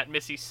 men at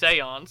Missy's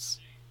seance.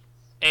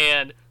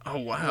 And, oh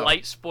wow,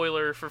 light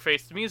spoiler for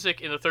Face the Music,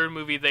 in the 3rd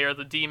movie, they are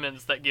the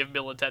demons that give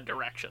Bill and Ted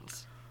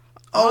directions.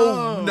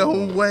 Oh,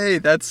 no way.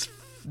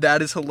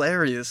 That is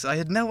hilarious. I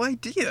had no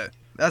idea.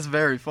 That's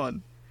very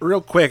fun.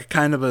 Real quick,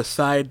 kind of a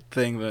side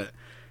thing, but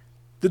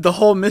did the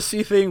whole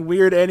Missy thing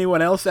weird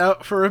anyone else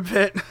out for a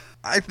bit?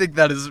 I think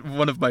that is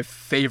one of my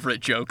favorite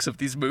jokes of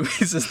these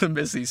movies is the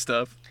Missy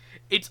stuff.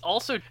 It's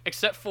also,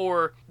 except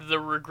for the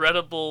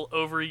regrettable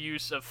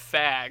overuse of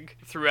fag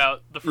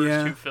throughout the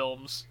first two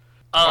films.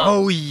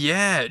 Oh,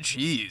 yeah,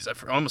 jeez. I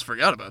almost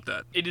forgot about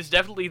that. It is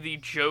definitely the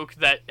joke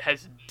that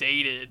has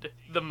dated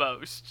the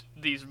most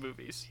these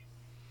movies.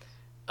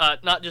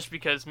 Not just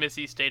because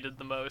Missy's dated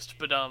the most,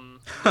 but,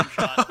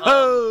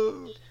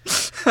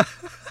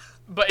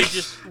 but it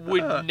just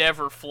would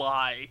never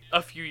fly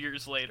a few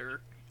years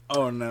later.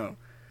 Oh, no.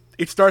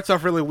 It starts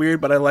off really weird,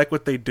 but I like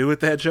what they do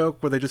with that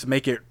joke, where they just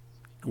make it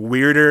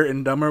weirder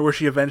and dumber, where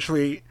she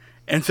eventually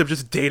ends up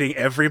just dating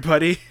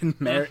everybody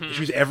and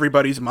she's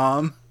everybody's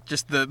mom.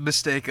 Just the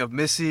mistake of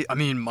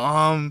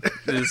mom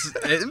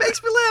it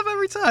makes me laugh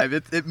every time.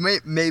 It may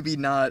maybe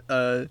not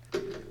a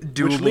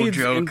doable Which leads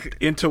joke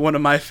into one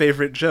of my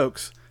favorite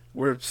jokes,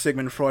 where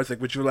Sigmund Freud's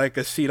like, "Would you like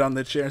a seat on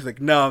the chair?" It's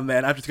like, "No,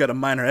 man, I've just got a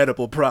minor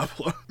edible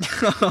problem."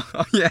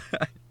 Yeah.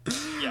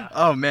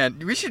 Oh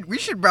man, we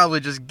should probably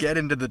just get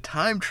into the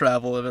time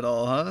travel of it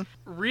all, huh?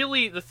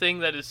 Really, the thing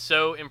that is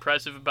so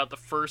impressive about the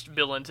first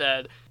Bill and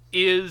Ted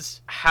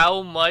is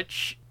how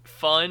much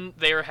fun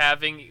they are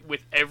having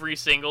with every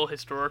single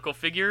historical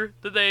figure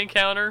that they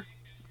encounter.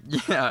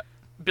 Yeah.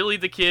 Billy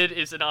the Kid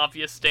is an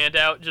obvious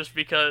standout just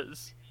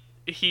because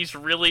he's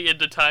really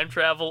into time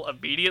travel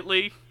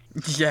immediately.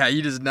 Yeah,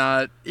 he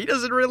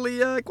doesn't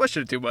really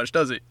question it too much,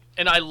 does he?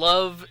 And I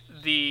love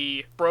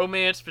the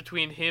bromance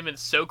between him and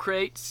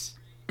Socrates.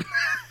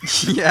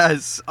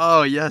 Yes.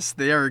 Oh, yes,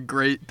 they are a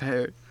great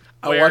pair.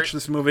 I watched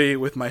this movie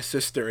with my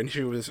sister, and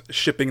she was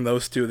shipping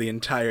those two the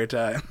entire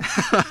time.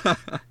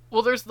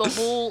 Well, there's the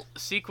whole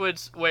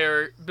sequence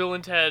where Bill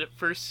and Ted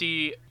first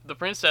see the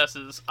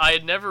princesses. I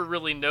had never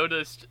really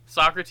noticed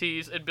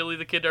Socrates and Billy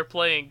the Kid are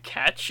playing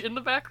catch in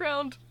the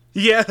background.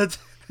 Yeah.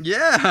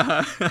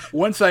 Yeah.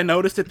 Once I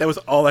noticed it, that was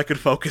all I could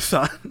focus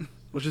on,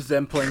 was just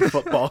them playing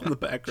football in the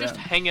background. Just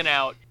hanging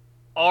out.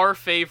 Our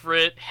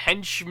favorite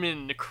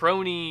henchman,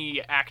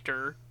 crony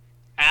actor,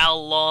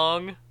 Al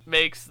Long,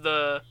 makes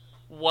the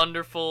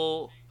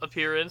wonderful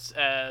appearance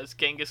as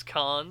Genghis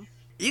Khan.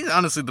 He's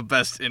honestly the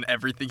best in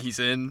everything he's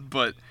in,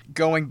 but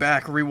going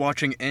back,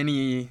 rewatching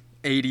any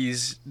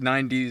 80s,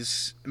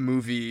 90s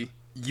movie,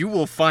 you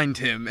will find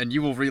him and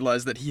you will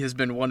realize that he has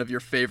been one of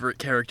your favorite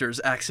characters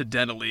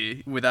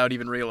accidentally without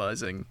even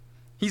realizing.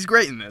 He's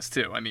great in this,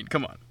 too. I mean,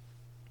 come on.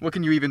 What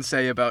can you even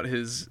say about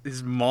his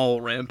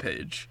mall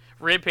rampage?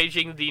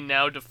 Rampaging the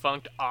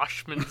now-defunct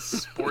Oshman's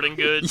Sporting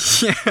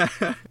Goods.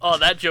 Yeah. Oh,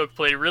 that joke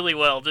played really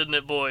well, didn't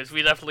it, boys?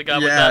 We definitely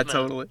got what that meant. Yeah,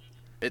 totally.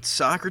 It's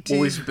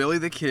Socrates, Billy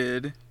the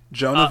Kid,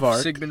 Joan of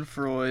Arc, Sigmund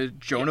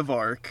Freud, Joan of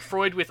Arc.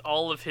 Freud with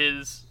all of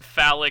his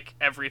phallic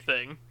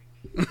everything.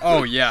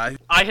 Oh, yeah.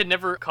 I had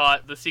never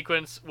caught the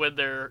sequence when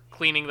they're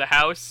cleaning the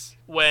house,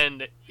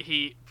 when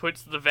he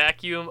puts the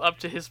vacuum up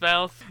to his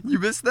mouth. You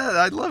missed that?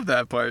 I love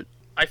that part.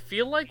 I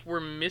feel like we're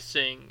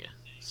missing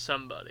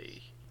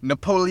somebody.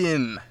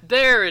 Napoleon.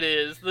 There it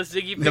is, the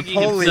Ziggy Piggy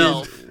Napoleon.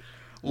 himself.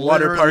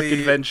 Water Park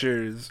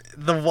Adventures.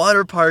 The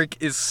water park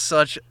is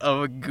such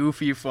a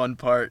goofy, fun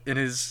part in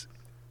his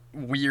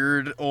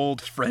weird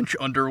old French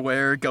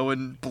underwear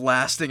going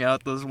blasting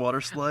out those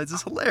water slides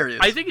is hilarious.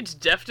 I think it's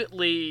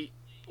definitely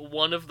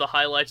one of the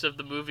highlights of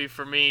the movie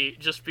for me,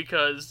 just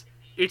because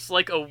it's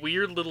like a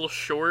weird little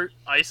short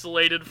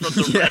isolated from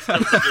the rest of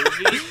the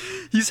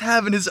movie. He's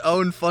having his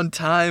own fun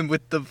time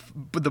with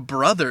the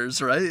brothers,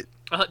 right?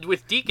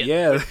 With Deacon.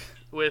 Yeah.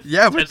 With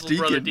Deacon.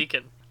 brother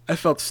Deacon. I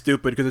felt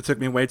stupid because it took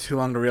me way too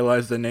long to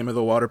realize the name of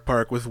the water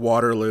park was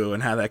Waterloo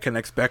and how that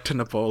connects back to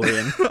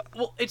Napoleon.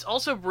 Well, it's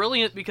also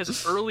brilliant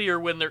because earlier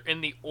when they're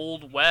in the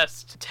Old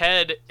West,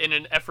 Ted, in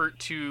an effort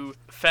to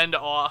fend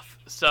off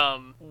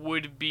some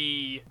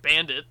would-be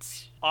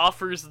bandits,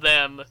 offers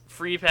them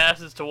free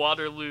passes to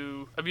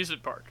Waterloo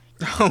Amusement Park.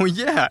 Oh,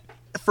 yeah.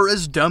 For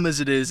as dumb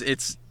as it is,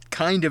 it's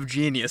kind of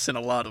genius in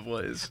a lot of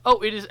ways. Oh,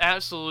 it is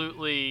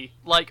absolutely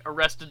like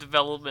Arrested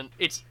Development.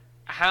 It's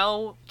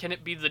how can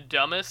it be the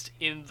dumbest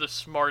in the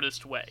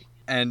smartest way?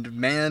 And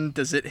man,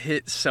 does it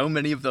hit so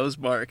many of those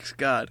marks.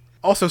 God.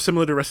 Also,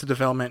 similar to Arrested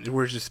Development,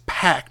 we're just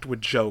packed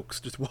with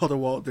jokes. Just wall to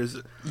wall.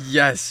 There's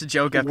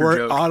joke after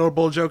joke.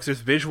 Audible jokes.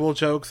 There's visual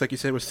jokes, like you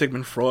said with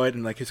Sigmund Freud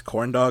and like his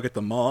corn dog at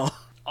the mall.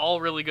 All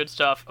really good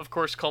stuff. Of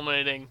course,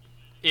 culminating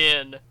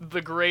in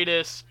the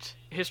greatest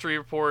history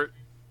report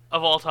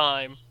of all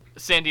time: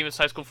 San Dimas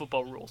High School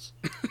football rules.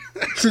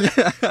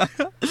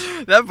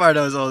 That part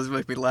always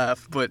make me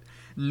laugh, but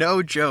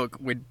no joke,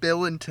 when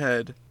Bill and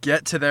Ted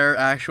get to their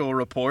actual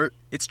report,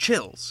 it's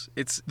chills.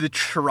 It's the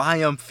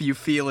triumph you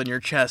feel in your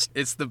chest.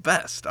 It's the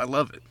best. I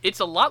love it. It's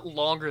a lot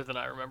longer than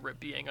I remember it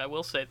being, I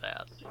will say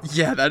that.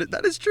 Yeah,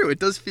 that is true. It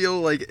does feel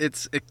like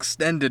it's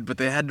extended, but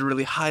they had to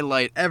really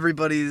highlight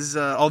everybody's,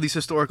 all these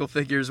historical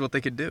figures, what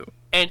they could do.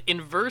 And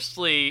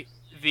inversely,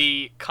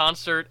 the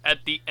concert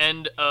at the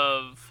end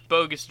of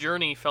Bogus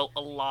Journey felt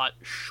a lot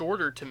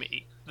shorter to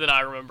me than I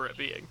remember it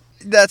being.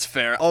 That's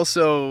fair.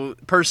 Also,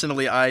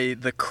 personally,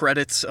 the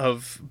credits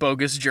of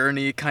Bogus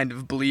Journey kind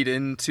of bleed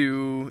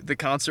into the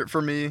concert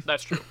for me.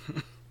 That's true.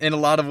 In a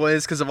lot of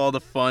ways, because of all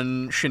the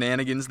fun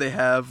shenanigans they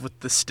have with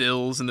the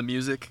stills and the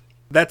music.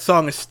 That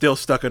song is still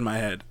stuck in my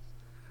head.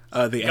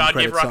 The God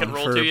Gave Rock and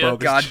Roll to You.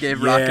 God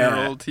Gave Rock and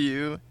Roll to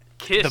You.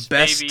 Kiss, the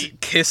best baby.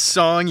 Kiss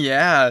song,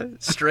 yeah.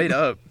 Straight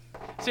up.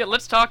 So yeah,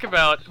 let's talk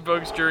about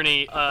Bogus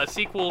Journey, a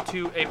sequel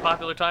to a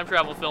popular time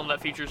travel film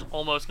that features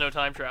almost no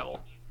time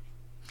travel.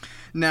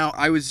 Now,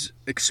 I was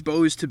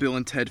exposed to Bill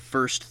and Ted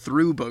first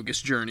through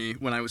Bogus Journey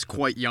when I was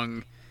quite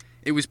young.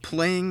 It was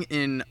playing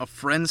in a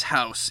friend's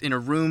house in a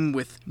room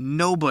with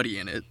nobody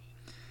in it.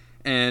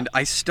 And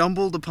I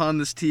stumbled upon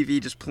this TV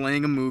just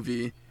playing a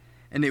movie,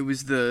 and it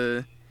was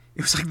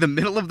like the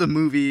middle of the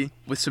movie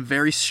with some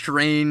very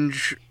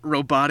strange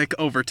robotic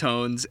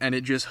overtones, and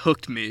it just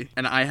hooked me.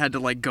 And I had to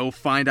like go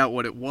find out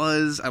what it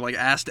was. I like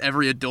asked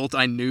every adult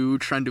I knew,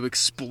 trying to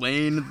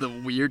explain the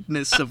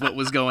weirdness of what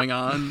was going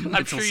on I'm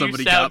until sure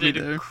somebody you got me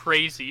sounded there.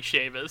 crazy,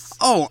 Seamus.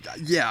 Oh,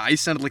 yeah, I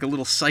sounded like a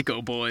little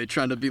psycho boy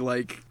trying to be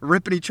like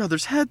ripping each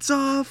other's heads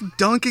off,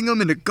 dunking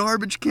them into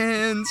garbage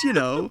cans, you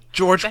know.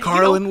 George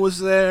Carlin was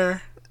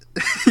there.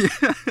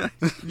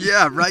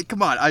 Yeah, right.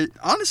 Come on. I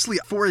honestly,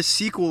 for a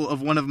sequel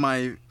of one of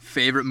my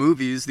favorite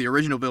movies, the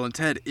original Bill and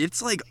Ted,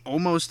 it's like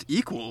almost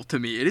equal to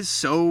me. It is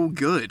so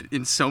good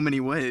in so many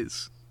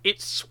ways.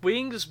 It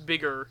swings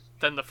bigger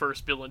than the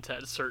first Bill and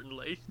Ted,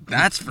 certainly.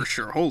 That's for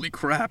sure. Holy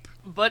crap.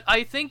 But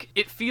I think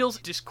it feels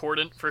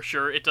discordant for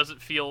sure. It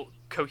doesn't feel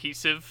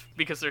cohesive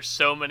because there's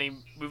so many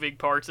moving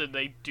parts and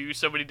they do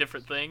so many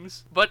different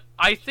things. But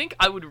I think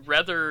I would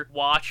rather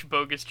watch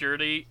Bogus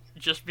Journey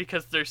just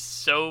because there's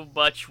so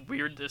much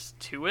weirdness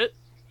to it.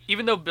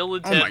 Even though Bill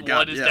and Ted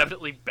 1 is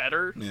definitely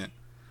better. Yeah.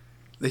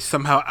 They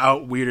somehow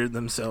out-weirded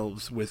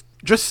themselves with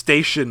just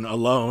Station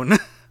alone.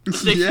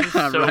 Station's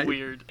so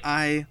weird.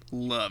 I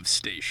love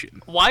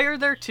Station. Why are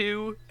there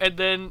two, and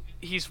then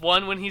he's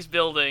one when he's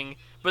building,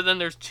 but then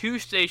there's two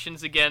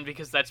stations again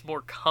because that's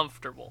more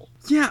comfortable?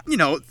 Yeah, you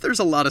know, there's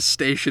a lot of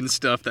Station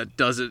stuff that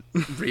doesn't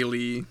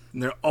really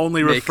They're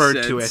only make referred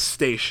sense. to as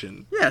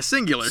Station. Yeah,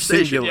 singular.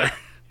 Station. Singular. Yeah.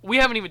 We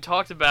haven't even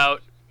talked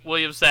about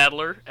William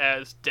Sadler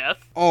as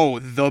Death. Oh,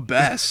 the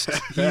best.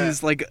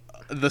 He's like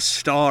the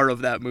star of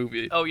that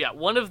movie. Oh yeah,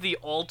 one of the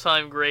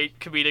all-time great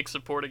comedic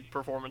supporting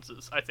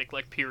performances, I think,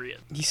 like, period.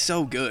 He's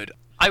so good.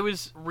 I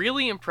was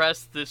really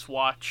impressed this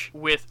watch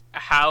with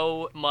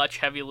how much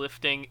heavy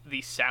lifting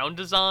the sound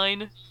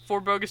design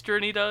for Bogus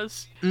Journey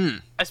does.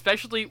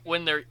 Especially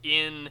when they're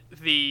in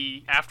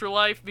the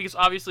afterlife, because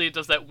obviously it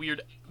does that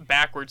weird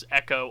backwards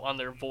echo on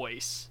their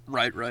voice.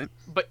 Right, right.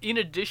 But in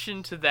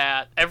addition to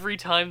that, every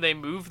time they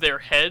move their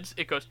heads,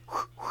 it goes...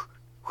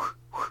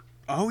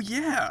 Oh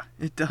yeah,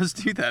 it does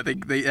do that.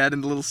 They add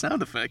in the little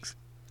sound effects.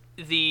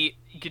 The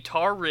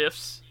guitar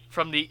riffs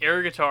from the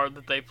air guitar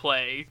that they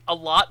play a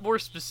lot more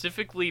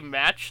specifically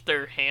match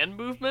their hand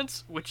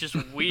movements, which is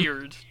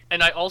weird.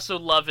 And I also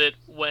love it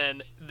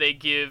when they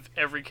give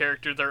every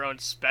character their own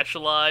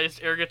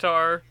specialized air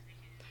guitar.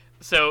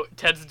 So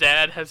Ted's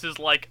dad has his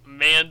like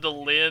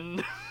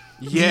mandolin.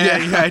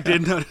 Yeah, I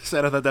did notice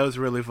that. I thought that was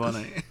really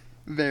funny.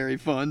 Very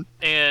fun.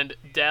 And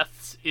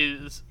Death's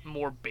is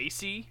more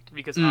bassy,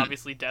 because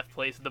obviously Death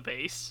plays the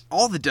bass.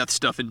 All the Death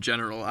stuff in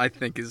general, I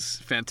think,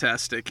 is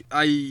fantastic.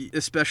 I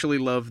especially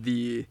love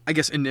the,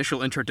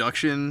 initial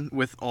introduction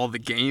with all the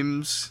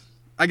games.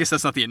 I guess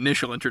that's not the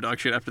initial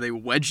introduction after they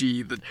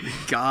wedgie the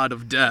god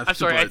of death. I'm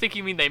sorry, I think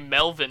you mean they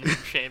Melvin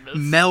Seamus.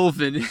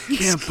 Melvin.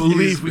 Can't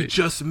believe we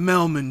just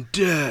Melvin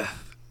Death.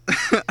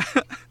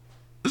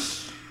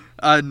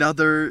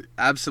 Another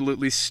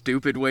absolutely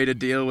stupid way to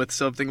deal with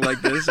something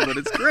like this, but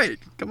it's great.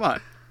 Come on.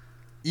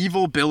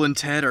 Evil Bill and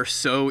Ted are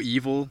so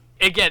evil.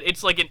 Again,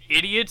 it's like an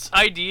idiot's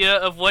idea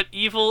of what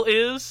evil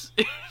is.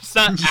 It's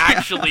not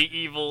actually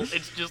evil.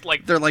 It's just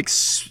like... They're like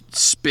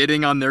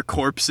spitting on their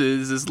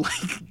corpses is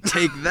like,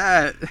 take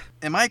that.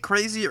 Am I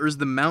crazy, or is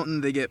the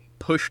mountain they get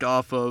pushed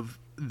off of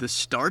the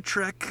Star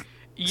Trek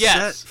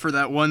set for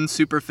that one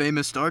super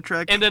famous Star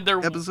Trek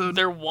episode?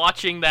 They're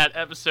watching that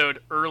episode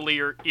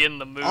earlier in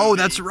the movie. Oh,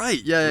 that's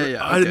right. Yeah. Okay.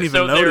 I didn't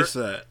even notice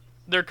that.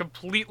 They're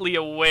completely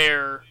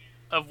aware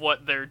of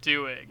what they're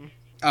doing.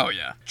 Oh,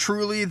 yeah.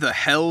 Truly, the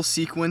hell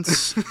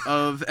sequence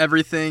of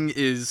everything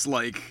is,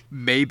 like,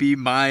 maybe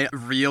my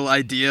real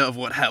idea of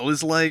what hell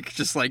is like.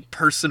 Just, like,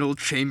 personal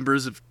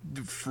chambers of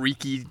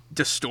freaky,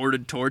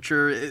 distorted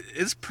torture.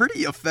 It's pretty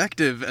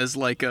effective as,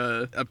 like,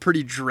 a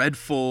pretty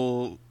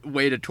dreadful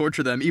way to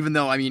torture them, even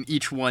though, I mean,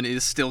 each one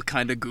is still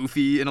kind of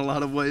goofy in a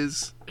lot of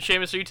ways.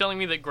 Seamus, are you telling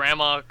me that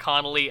Grandma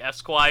Connolly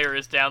Esquire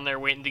is down there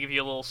waiting to give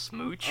you a little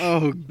smooch?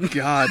 Oh,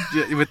 God.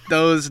 With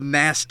those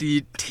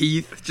nasty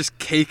teeth just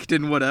caked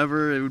in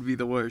whatever, it would be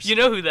the worst. You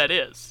know who that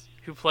is,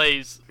 who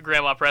plays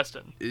Grandma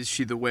Preston. Is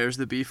she the Where's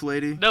the Beef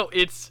lady? No,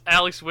 it's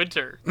Alex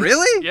Winter.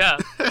 Really? Yeah.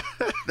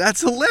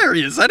 That's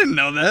hilarious. I didn't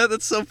know that.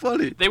 That's so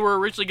funny. They were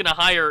originally going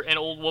to hire an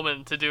old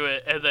woman to do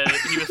it, and then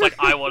he was like,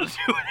 I want to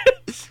do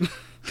it.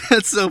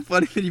 That's so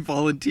funny that he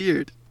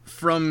volunteered.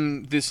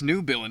 from this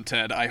new Bill and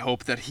Ted, I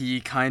hope that he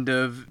kind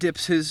of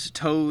dips his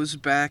toes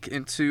back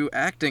into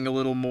acting a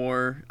little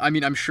more. I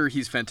mean, I'm sure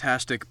he's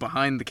fantastic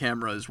behind the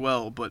camera as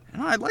well, but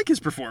I like his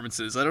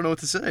performances. I don't know what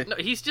to say. No,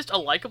 he's just a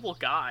likable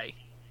guy.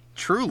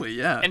 Truly,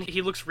 yeah. And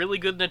he looks really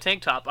good in a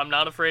tank top. I'm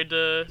not afraid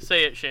to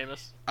say it,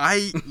 Seamus.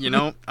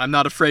 I'm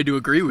not afraid to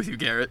agree with you,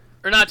 Garrett.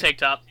 Or not tank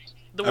top.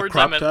 The words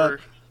I meant were...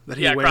 That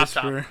he wears crop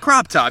top. for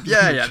crop top,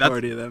 yeah.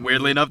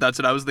 Weirdly enough, that's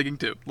what I was thinking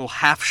too. Little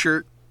half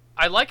shirt.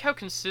 I like how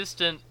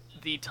consistent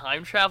the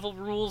time travel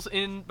rules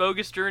in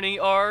Bogus Journey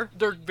are.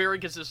 They're very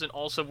consistent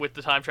also with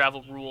the time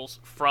travel rules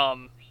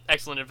from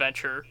Excellent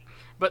Adventure.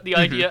 But the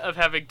idea of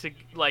having to,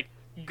 like,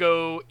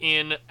 go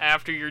in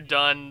after you're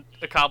done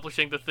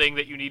accomplishing the thing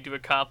that you need to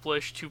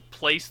accomplish to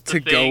place the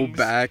things go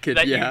back and,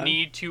 that you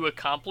need to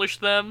accomplish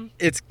them.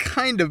 It's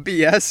kind of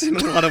BS in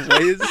a lot of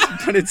ways,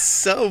 but it's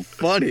so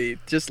funny.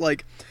 Just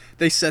like...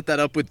 They set that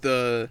up with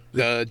the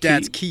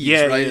dad's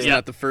keys, right? Isn't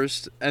that the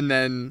first? And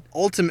then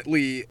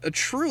ultimately a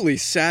truly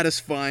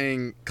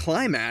satisfying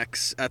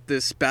climax at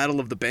this Battle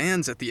of the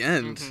Bands at the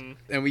end. Mm-hmm.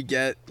 And we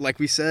get, like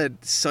we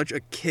said, such a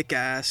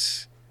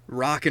kick-ass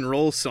rock and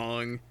roll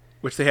song.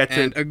 Which they had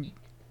to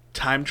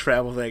time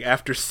travel like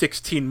after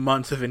 16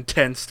 months of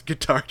intense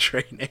guitar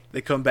training.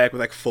 They come back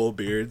with like full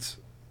beards.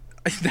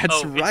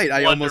 That's right.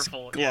 I almost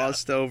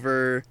glossed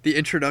over the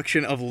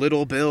introduction of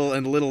Little Bill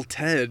and Little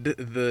Ted,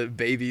 the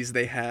babies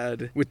they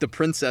had with the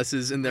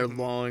princesses in their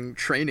long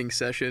training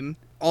session.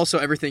 Also,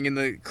 everything in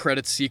the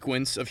credits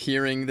sequence of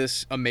hearing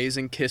this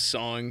amazing Kiss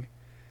song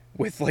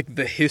with, like,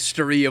 the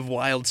history of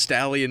Wild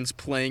Stallions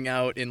playing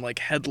out in, like,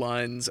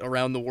 headlines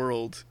around the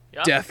world.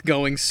 Yeah. Death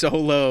going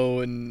solo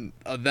and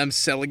them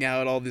selling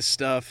out all this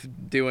stuff,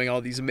 doing all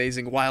these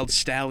amazing Wild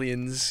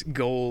Stallions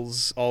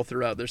goals all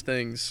throughout their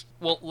things.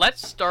 Well,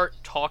 let's start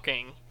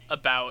talking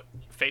about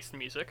Face the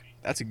Music.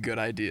 That's a good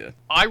idea.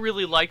 I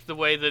really like the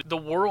way that the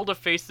world of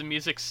Face the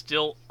Music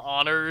still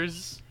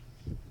honors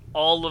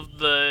all of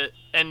the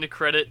end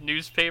credit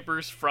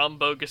newspapers from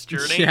Bogus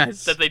Journey.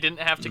 Yes. That they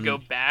didn't have to go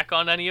back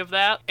on any of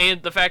that.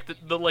 And the fact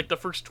that the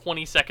first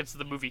 20 seconds of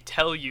the movie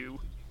tell you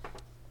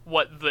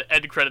what the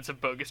end credits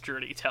of Bogus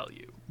Journey tell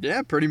you.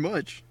 Yeah, pretty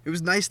much. It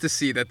was nice to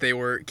see that they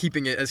were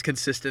keeping it as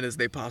consistent as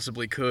they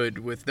possibly could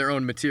with their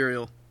own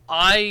material.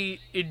 I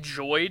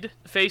enjoyed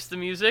Face the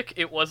Music.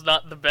 It was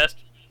not the best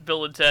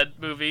Bill and Ted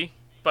movie,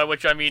 by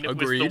which I mean it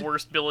was the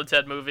worst Bill and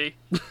Ted movie.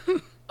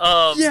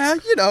 Yeah,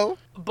 you know.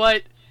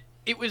 But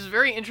it was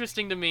very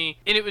interesting to me,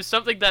 and it was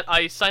something that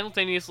I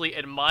simultaneously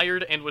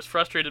admired and was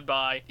frustrated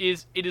by,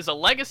 it is a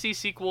legacy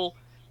sequel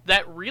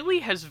that really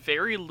has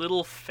very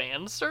little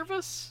fan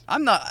service.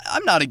 I'm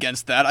not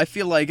against that. I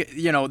feel like,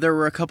 there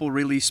were a couple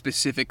really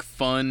specific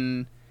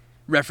fun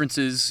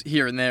references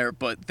here and there,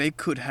 but they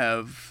could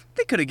have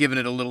given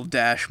it a little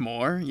dash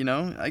more,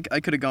 I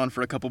could have gone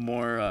for a couple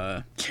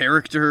more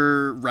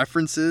character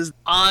references.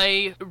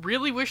 I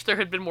really wish there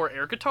had been more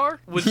air guitar.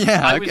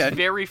 I was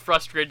very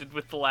frustrated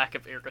with the lack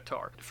of air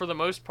guitar. For the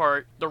most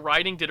part, the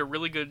writing did a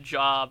really good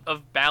job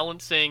of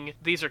balancing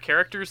these are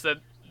characters that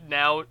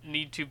now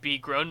need to be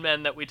grown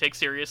men that we take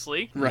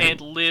seriously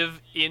and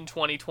live in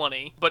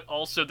 2020, but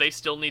also they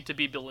still need to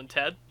be Bill and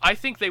Ted. I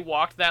think they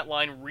walked that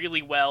line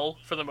really well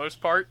for the most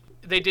part.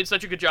 They did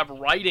such a good job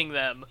writing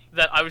them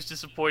that I was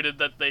disappointed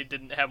that they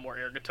didn't have more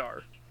air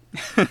guitar.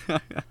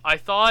 I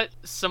thought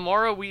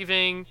Samara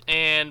Weaving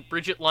and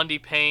Bridget Lundy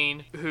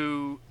Payne,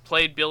 who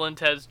played Bill and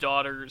Ted's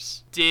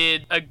daughters,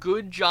 did a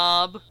good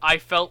job. I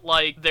felt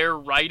like their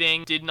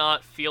writing did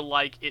not feel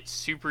like it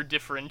super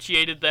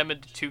differentiated them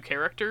into two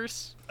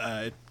characters.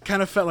 It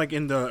kind of felt like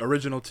in the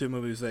original two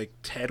movies, like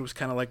Ted was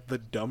kind of like the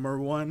dumber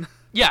one.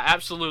 Yeah,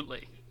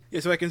 absolutely. Yeah,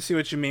 so I can see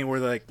what you mean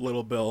where like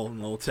Little Bill and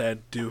Little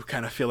Ted do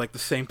kind of feel like the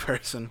same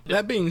person.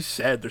 That being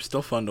said, they're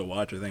still fun to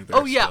watch, I think.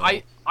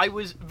 I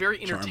was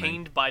very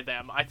entertained by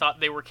them. I thought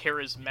they were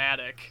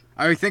charismatic.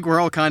 I think we're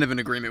all kind of in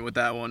agreement with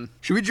that one.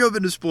 Should we jump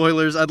into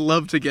spoilers? I'd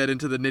love to get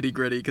into the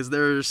nitty-gritty because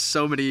there's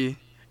so many...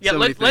 Yeah,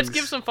 let's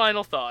give some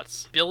final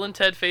thoughts. Bill and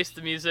Ted Face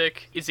the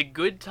Music is a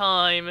good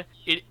time.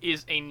 It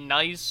is a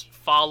nice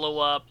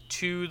follow-up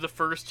to the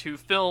first two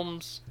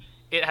films.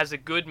 It has a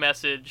good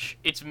message.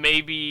 It's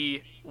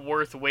maybe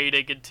worth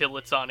waiting until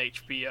it's on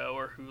HBO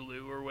or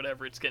Hulu or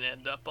whatever it's going to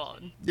end up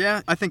on.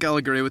 Yeah, I think I'll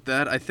agree with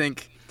that. I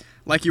think,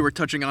 like you were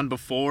touching on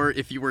before,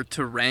 if you were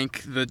to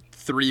rank the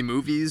three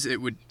movies,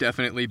 it would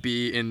definitely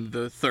be in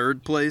the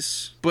third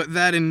place. But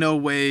that in no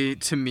way,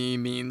 to me,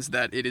 means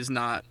that it is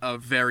not a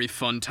very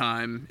fun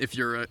time if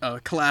you're a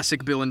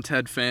classic Bill and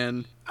Ted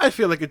fan. I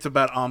feel like it's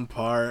about on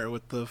par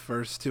with the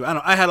first two.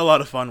 I had a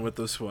lot of fun with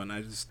this one.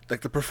 I just,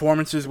 like, the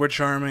performances were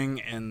charming,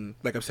 and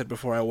like I've said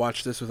before, I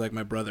watched this with, like,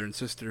 my brother and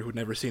sister who'd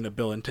never seen a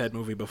Bill and Ted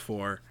movie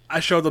before. I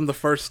showed them the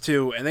first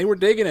two, and they were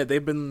digging it.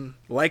 They've been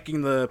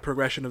liking the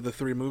progression of the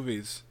three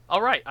movies.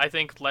 All right, I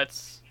think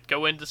let's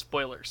go into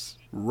spoilers.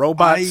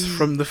 Robots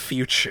from the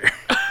future.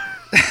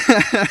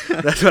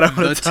 That's what I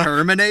want to talk. The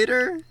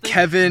Terminator?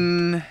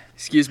 Kevin...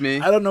 Excuse me.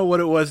 I don't know what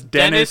it was.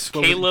 Dennis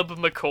Caleb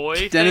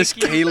McCoy. Dennis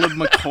Caleb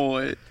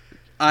McCoy.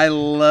 I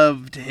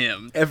loved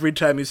him. Every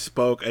time he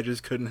spoke, I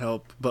just couldn't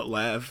help but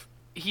laugh.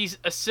 he's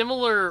a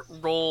similar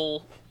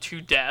role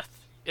to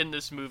Death in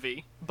this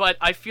movie, but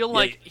I feel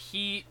like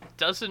he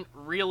doesn't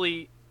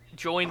really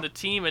join the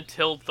team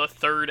until the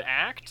third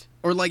act.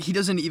 Or, like, he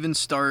doesn't even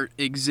start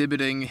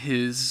exhibiting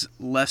his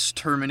less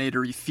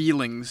Terminator-y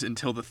feelings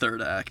until the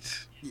third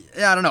act.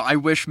 Yeah, I don't know. I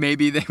wish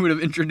maybe they would have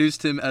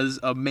introduced him as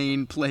a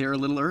main player a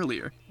little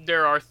earlier.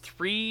 There are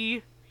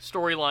 3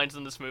 storylines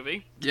in this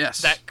movie.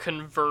 Yes. That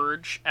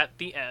converge at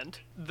the end.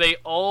 They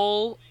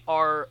all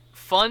are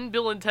fun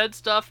Bill and Ted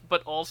stuff,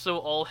 but also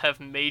all have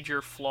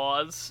major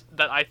flaws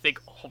that I think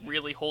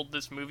really hold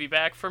this movie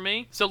back for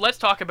me. So let's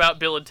talk about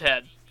Bill and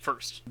Ted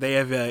first. They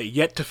have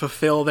yet to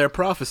fulfill their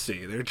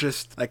prophecy. They're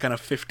just like kind of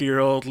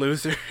 50-year-old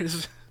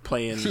losers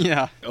playing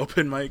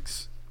open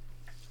mics.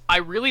 I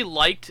really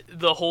liked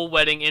the whole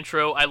wedding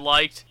intro. I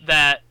liked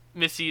that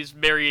Missy's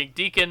marrying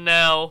Deacon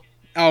now.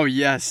 Oh,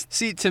 yes.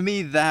 See, to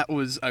me, that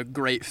was a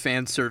great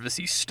fan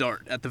service-y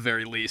start, at the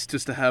very least,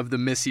 just to have the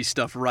Missy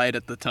stuff right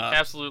at the top.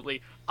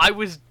 Absolutely. I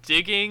was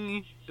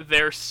digging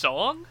their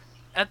song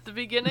at the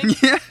beginning.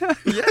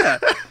 Yeah.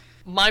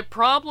 My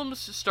problems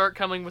start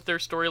coming with their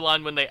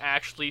storyline when they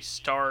actually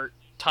start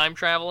time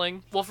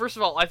traveling. Well, first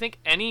of all, I think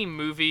any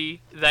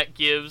movie that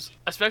gives,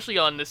 especially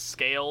on this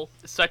scale,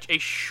 such a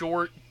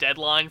short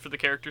deadline for the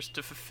characters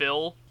to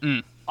fulfill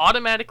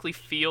automatically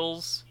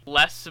feels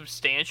less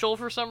substantial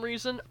for some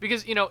reason.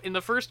 Because, you know, in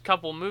the first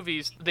couple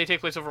movies, they take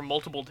place over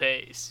multiple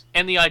days.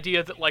 And the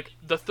idea that, like,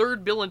 the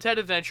third Bill and Ted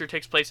adventure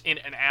takes place in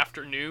an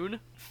afternoon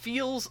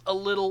feels a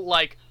little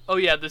like, oh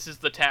yeah, this is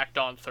the tacked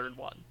on third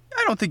one.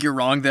 I don't think you're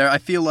wrong there. I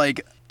feel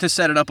like, to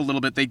set it up a little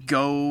bit, they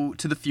go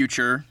to the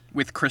future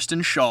with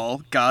Kristen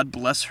Schaal, God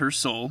bless her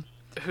soul.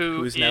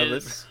 Who is now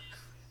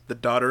the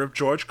daughter of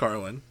George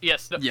Carlin.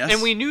 Yes.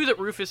 And we knew that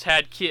Rufus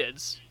had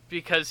kids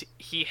because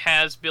he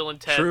has Bill and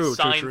Ted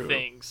sign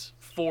things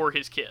for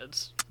his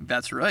kids.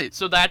 That's right.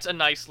 So that's a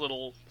nice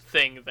little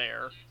thing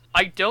there.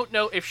 I don't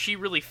know if she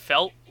really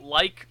felt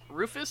like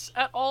Rufus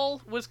at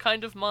all, was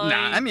kind of my...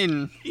 Nah, I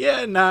mean...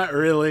 Yeah, not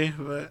really,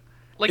 but...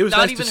 Like, it was not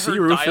nice even to see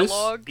her Rufus,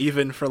 dialogue.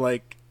 even for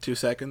like 2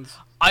 seconds.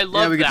 I love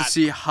that. Yeah, we get to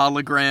see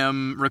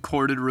hologram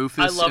recorded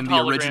Rufus in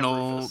the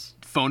original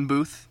phone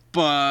booth.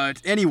 But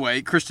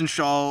anyway, Kristen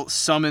Schaal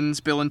summons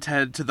Bill and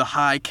Ted to the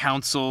High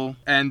Council,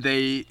 and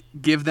they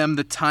give them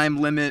the time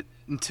limit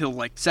until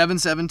like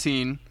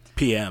 7:17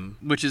 p.m.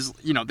 Which is,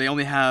 you know, they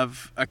only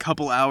have a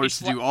couple hours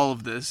to do all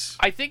of this.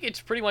 I think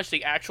it's pretty much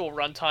the actual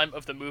runtime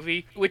of the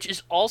movie, which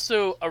is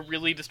also a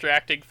really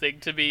distracting thing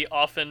to me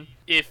often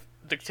if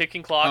the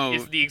ticking clock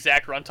is the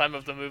exact runtime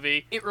of the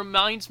movie. It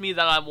reminds me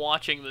that I'm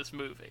watching this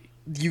movie.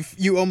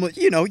 You almost,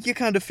 you know, you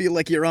kind of feel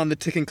like you're on the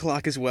ticking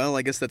clock as well.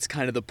 I guess that's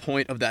kind of the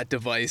point of that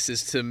device,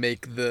 is to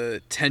make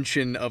the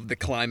tension of the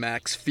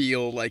climax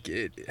feel like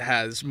it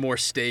has more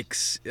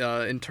stakes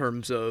in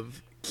terms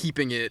of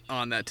keeping it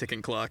on that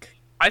ticking clock.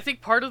 I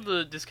think part of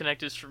the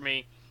disconnect is, for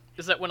me,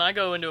 is that when I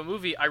go into a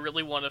movie, I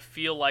really want to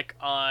feel like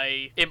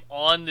I am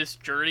on this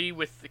journey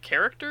with the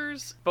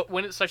characters, but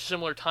when it's such a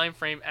similar time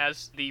frame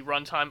as the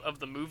runtime of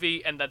the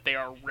movie, and that they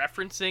are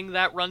referencing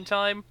that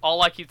runtime,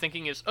 all I keep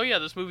thinking is, oh yeah,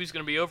 this movie's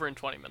going to be over in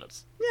 20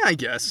 minutes. Yeah, I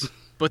guess.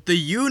 But the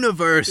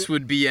universe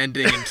would be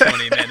ending in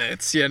 20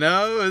 minutes, you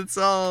know? It's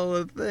all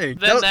a thing.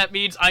 Then that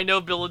means I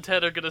know Bill and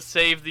Ted are going to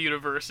save the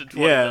universe in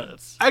 20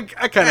 minutes. I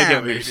kind of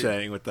get what you're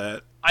saying with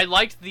that. I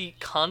liked the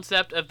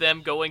concept of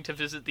them going to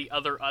visit the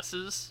other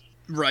Us's.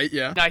 Right,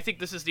 yeah. And I think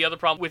this is the other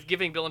problem with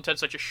giving Bill and Ted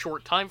such a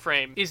short time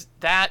frame, is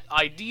that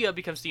idea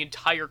becomes the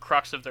entire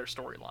crux of their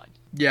storyline.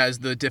 Yeah, as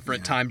the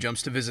different time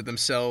jumps to visit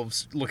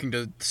themselves, looking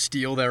to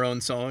steal their own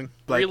song.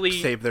 Like, really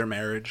save their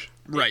marriage.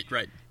 Right.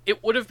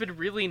 It would have been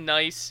really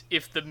nice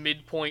if the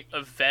midpoint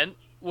event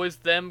was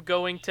them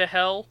going to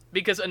hell,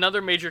 because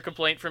another major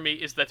complaint for me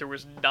is that there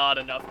was not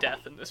enough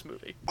death in this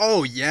movie.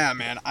 Oh yeah,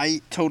 man,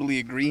 I totally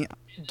agree.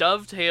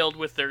 Dovetailed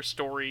with their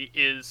story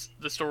is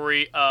the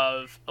story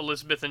of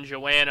Elizabeth and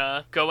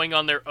Joanna going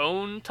on their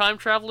own time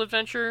travel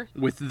adventure.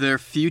 With their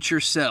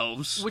future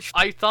selves. Which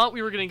I thought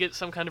we were going to get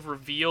some kind of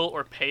reveal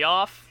or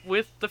payoff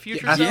with the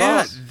future selves.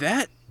 Yeah,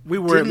 that... We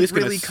were at least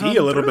going to see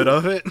a little bit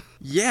of it.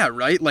 Yeah,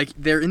 right? Like,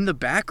 they're in the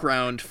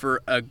background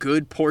for a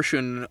good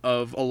portion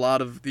of a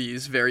lot of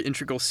these very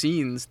integral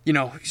scenes. You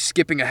know,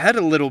 skipping ahead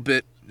a little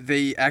bit,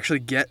 they actually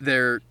get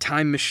their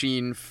time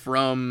machine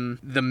from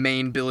the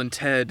main Bill and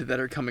Ted that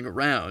are coming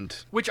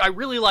around. Which I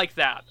really like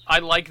that. I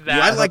like that.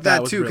 Yeah, I like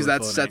that too, because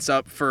that sets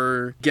up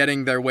for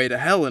getting their way to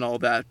hell and all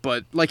that.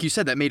 But like you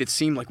said, that made it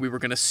seem like we were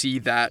going to see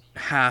that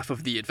half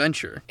of the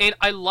adventure. And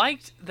I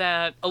liked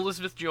that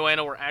Elizabeth and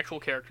Joanna were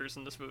actual characters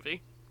in this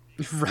movie.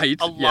 Right,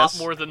 A lot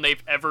more than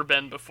they've ever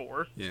been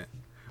before. Yeah.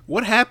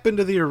 What happened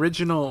to the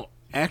original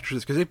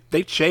actors? Because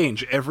they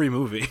change every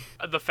movie.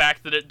 The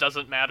fact that it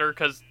doesn't matter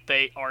because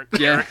they aren't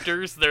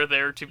characters. They're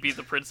there to be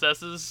the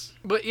princesses.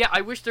 But yeah,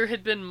 I wish there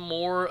had been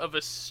more of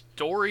a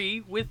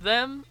story with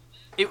them.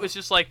 It was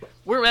just like,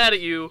 we're mad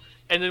at you,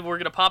 and then we're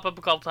going to pop up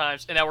a couple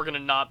times, and now we're going to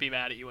not be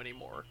mad at you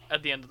anymore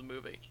at the end of the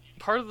movie.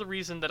 Part of the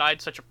reason that I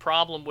had such a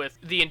problem with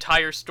the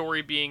entire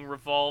story being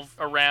revolved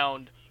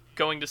around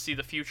going to see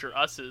the future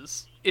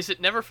Us's, is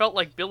it never felt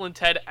like Bill and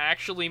Ted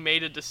actually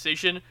made a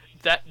decision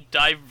that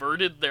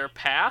diverted their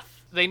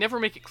path. They never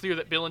make it clear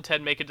that Bill and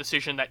Ted make a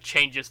decision that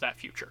changes that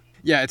future.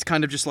 Yeah, it's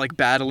kind of just like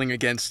battling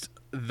against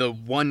the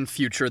one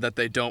future that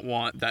they don't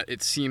want, that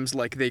it seems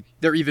like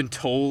they're even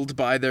told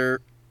by their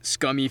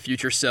scummy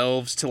future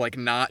selves to like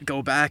not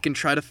go back and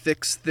try to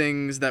fix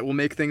things that will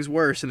make things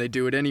worse, and they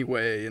do it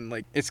anyway, and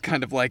like it's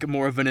kind of like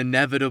more of an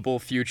inevitable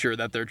future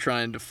that they're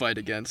trying to fight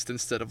against,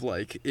 instead of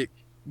like it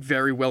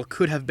very well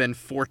could have been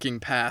forking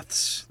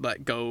paths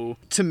that go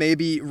to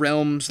maybe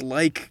realms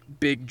like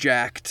big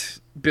jacked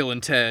Bill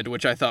and Ted,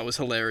 which I thought was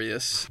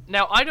hilarious.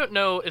 Now, I don't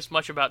know as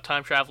much about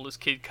time travel as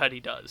Kid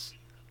Cudi does,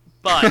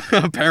 but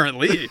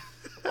apparently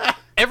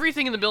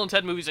everything in the Bill and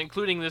Ted movies,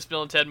 including this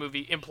Bill and Ted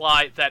movie,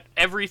 imply that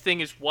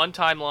everything is one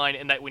timeline,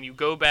 and that when you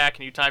go back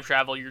and you time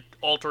travel, you're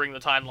altering the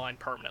timeline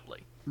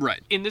permanently.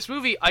 Right. In this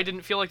movie, I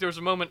didn't feel like there was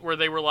a moment where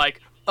they were like,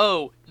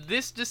 oh,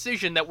 this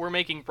decision that we're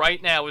making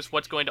right now is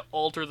what's going to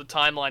alter the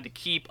timeline to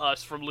keep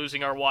us from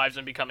losing our wives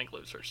and becoming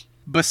losers.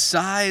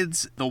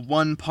 Besides the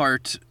one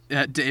part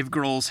at Dave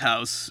Grohl's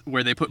house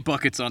where they put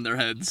buckets on their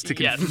heads to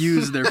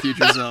confuse their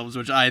future selves,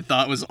 which I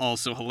thought was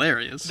also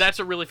hilarious. That's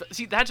a really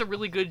that's a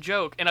really good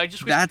joke, and I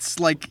just wish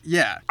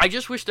I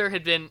just wish there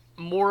had been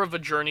more of a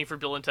journey for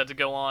Bill and Ted to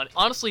go on.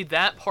 Honestly,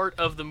 that part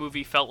of the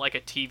movie felt like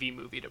a TV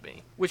movie to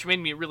me, which made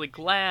me really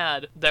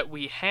glad that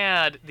we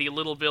had the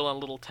Little Bill and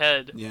Little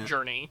Ted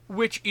journey,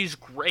 which is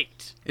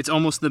great. It's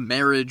almost the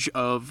marriage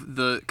of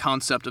the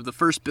concept of the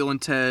first Bill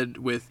and Ted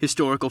with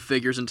historical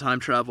figures and time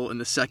travel, and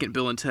the second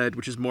Bill and Ted,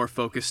 which is more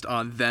focused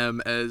on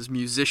them as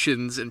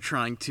musicians and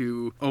trying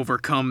to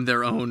overcome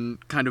their own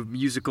kind of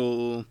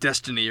musical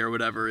destiny or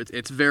whatever.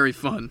 It's very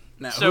fun.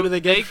 Now, who do they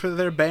get for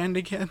their band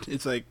again?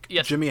 It's like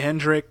Jimi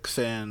Hendrix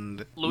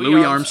and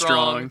Louis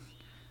Armstrong,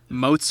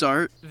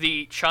 Mozart,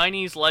 the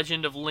Chinese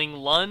legend of Ling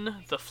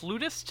Lun, the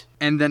flutist,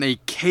 and then a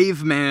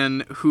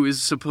caveman who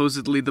is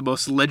supposedly the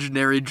most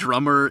legendary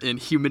drummer in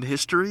human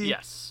history.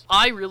 Yes.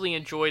 I really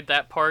enjoyed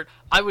that part.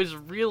 I was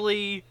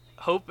really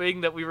hoping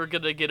that we were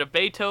going to get a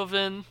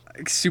Beethoven.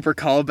 Super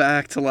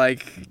callback to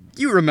like,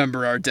 you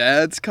remember our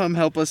dads, come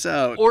help us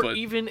out. Or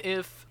even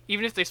if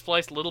they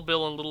spliced Little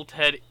Bill and Little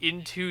Ted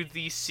into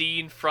the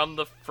scene from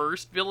the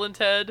first Bill and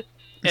Ted,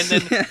 and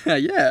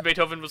then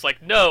Beethoven was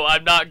like, no,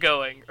 I'm not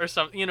going, or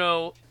something, you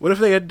know. What if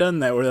they had done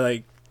that, where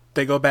like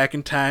they go back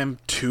in time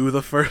to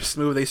the first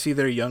movie, they see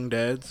their young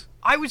dads?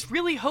 I was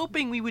really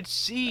hoping we would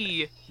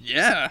see...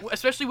 Yeah.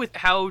 Especially with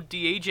how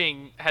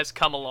de-aging has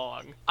come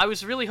along. I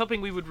was really hoping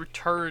we would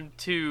return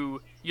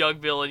to young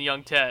Bill and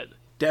young Ted.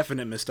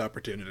 Definite missed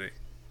opportunity.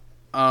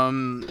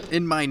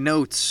 In my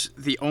notes,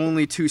 the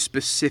only two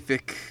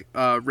specific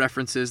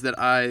references that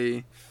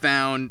I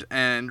found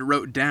and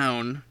wrote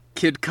down,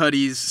 Kid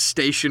Cudi's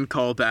station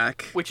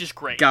callback, which is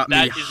great, got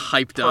me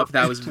hyped up.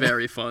 That was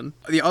very fun.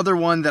 The other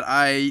one that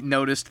I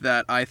noticed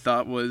that I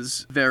thought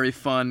was very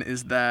fun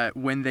is that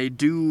when they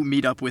do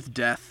meet up with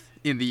Death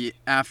in the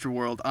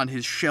afterworld, on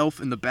his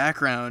shelf in the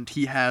background,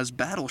 he has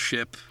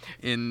Battleship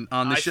on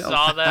the shelf.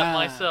 I saw that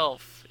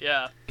myself.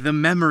 Yeah. The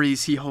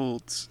memories he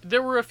holds.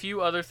 There were a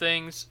few other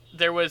things.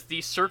 There was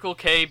the Circle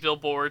K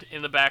billboard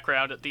in the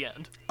background at the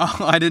end. Oh,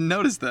 I didn't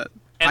notice that.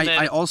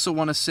 I also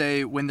want to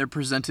say, when they're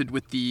presented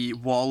with the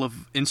wall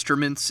of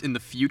instruments in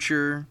the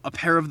future, a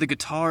pair of the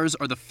guitars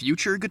are the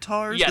future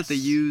guitars that they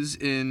use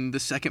in the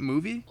second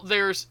movie?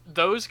 There's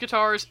those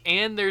guitars,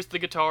 and there's the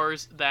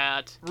guitars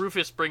that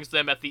Rufus brings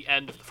them at the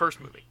end of the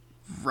first movie.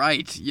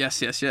 Right.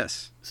 Yes.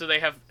 So they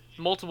have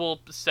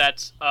multiple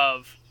sets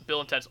of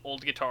Bill and Ted's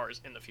old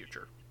guitars in the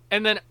future.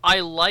 And then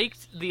I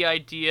liked the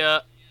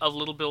idea of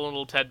Little Bill and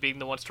Little Ted being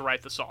the ones to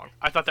write the song.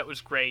 I thought that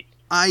was gret.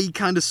 I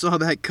kind of saw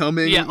that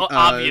coming. Yeah,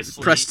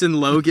 obviously. Preston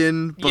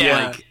Logan,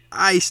 but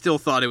I still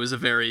thought it was a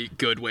very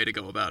good way to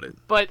go about it.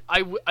 But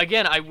I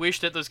wish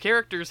that those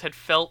characters had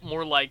felt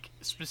more like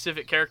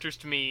specific characters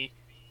to me,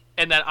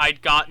 and that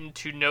I'd gotten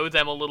to know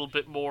them a little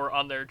bit more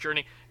on their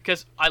journey.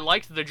 Because I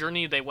liked the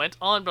journey they went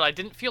on, but I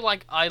didn't feel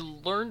like I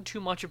learned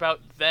too much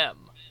about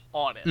them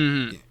on it.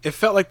 Mm-hmm. It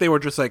felt like they were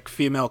just like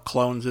female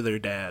clones of their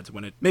dads,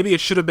 when maybe it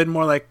should have been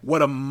more like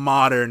what a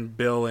modern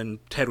Bill and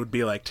Ted would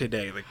be like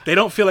today. Like, they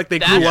don't feel like they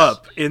grew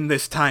up in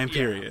this time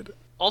period.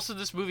 Also,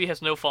 this movie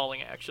has no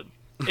falling action.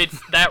 It's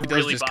that it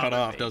really just cut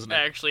off, doesn't it?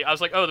 Actually, I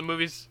was like, oh, the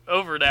movie's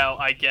over now,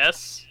 I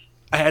guess.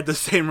 I had the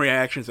same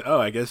reactions.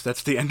 Oh, I guess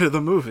that's the end of the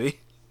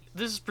movie.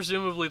 This is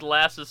presumably the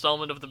last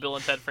installment of the Bill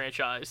and Ted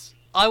franchise.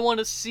 I want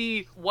to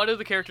see what are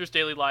the characters'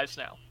 daily lives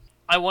now.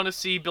 I want to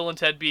see Bill and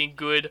Ted being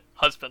good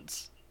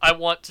husbands. I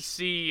want to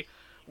see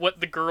what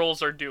the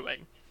girls are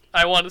doing.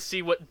 I want to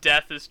see what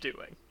Death is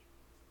doing.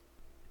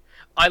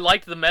 I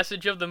liked the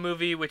message of the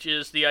movie, which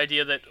is the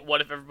idea that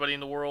what if everybody in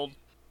the world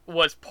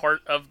was part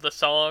of the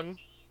song.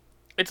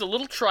 It's a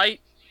little trite,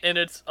 and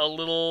it's a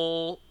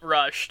little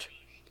rushed.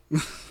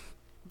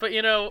 But,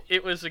 you know,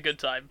 it was a good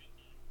time.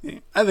 Yeah,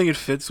 I think it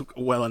fits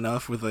well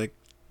enough with, like,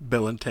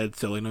 Bill and Ted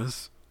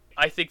silliness.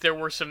 I think there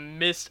were some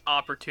missed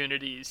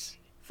opportunities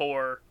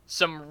for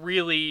some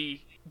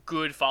really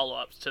good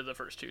follow-ups to the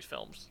first two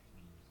films.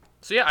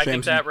 So yeah, I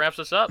think that wraps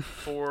us up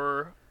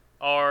for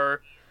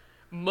our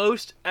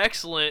most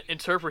excellent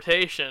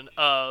interpretation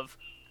of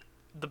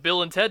the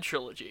Bill and Ted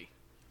trilogy.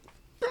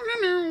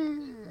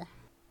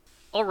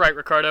 Alright,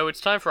 Ricardo,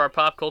 it's time for our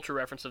pop culture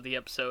reference of the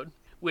episode,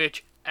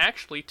 which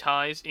actually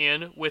ties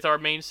in with our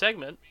main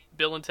segment,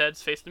 Bill and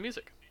Ted's Face the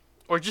Music.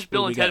 Or just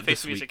Bill and Ted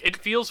Face the Music. It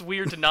feels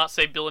weird to not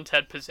say Bill and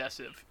Ted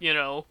Possessive, you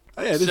know?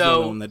 Oh yeah, this is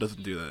the one that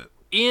doesn't do that.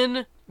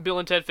 In Bill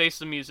and Ted Face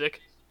the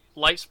Music,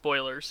 light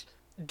spoilers,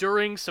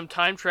 during some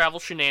time travel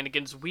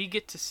shenanigans, we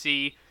get to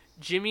see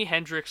Jimi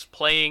Hendrix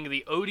playing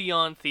the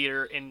Odeon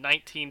Theater in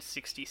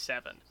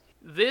 1967.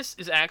 This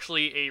is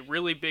actually a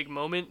really big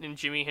moment in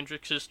Jimi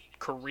Hendrix's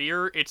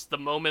career. It's the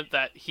moment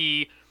that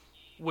he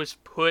was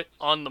put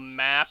on the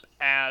map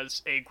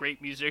as a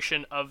great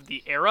musician of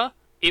the era.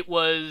 It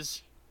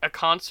was a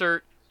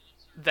concert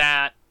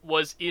that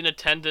was in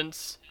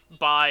attendance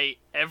by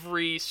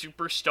every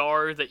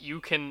superstar that you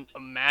can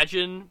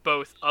imagine,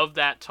 both of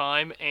that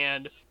time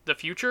and the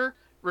future.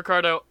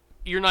 Ricardo,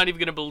 you're not even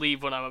going to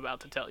believe what I'm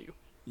about to tell you.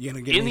 You're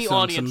going to give me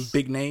some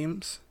big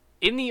names?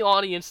 In the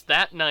audience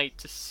that night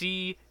to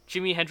see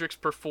Jimi Hendrix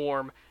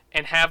perform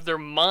and have their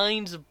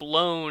minds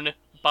blown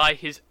by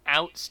his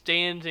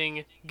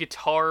outstanding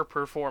guitar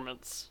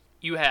performance,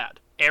 you had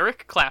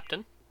Eric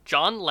Clapton,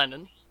 John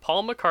Lennon,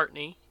 Paul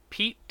McCartney,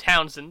 Pete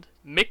Townsend,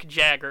 Mick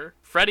Jagger,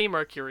 Freddie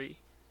Mercury,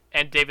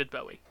 and David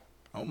Bowie.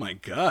 Oh my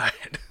god.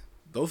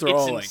 Those are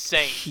all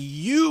insane.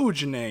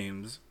 Huge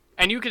names.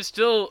 And you can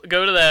still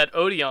go to that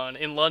Odeon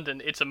in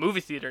London. It's a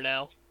movie theater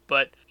now,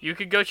 but you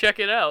could go check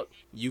it out.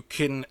 You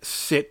can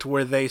sit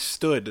where they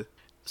stood.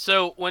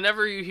 So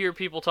whenever you hear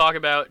people talk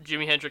about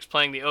Jimi Hendrix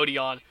playing the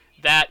Odeon,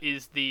 that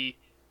is the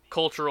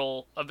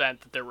cultural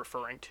event that they're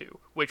referring to,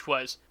 which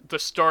was the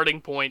starting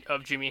point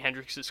of Jimi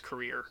Hendrix's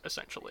career,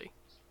 essentially.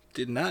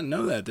 Did not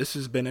know that. This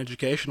has been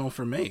educational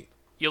for me.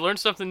 You learn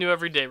something new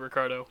every day,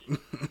 Ricardo.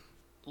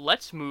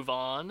 Let's move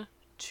on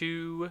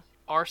to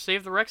our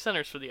Save the Rec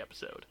Centers for the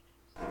episode.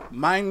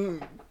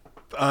 Mine,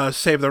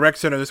 Save the Rec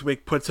Center this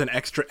week puts an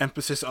extra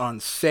emphasis on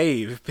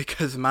save,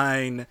 because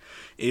mine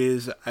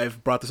is,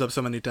 I've brought this up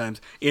so many times,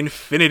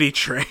 Infinity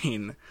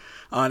Train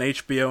on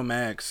HBO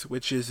Max,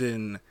 which is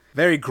in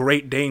very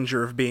great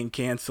danger of being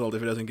canceled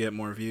if it doesn't get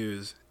more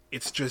views.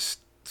 It's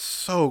just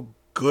so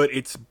good.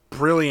 It's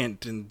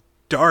brilliant and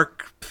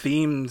dark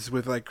themes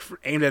with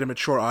aimed at a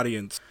mature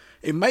audience.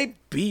 It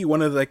might be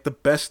one of the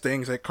best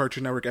things that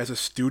Cartoon Network as a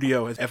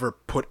studio has ever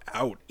put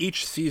out.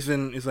 Each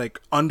season is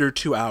under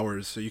 2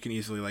 hours, so you can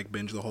easily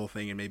binge the whole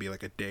thing in maybe a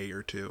day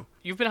or two.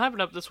 You've been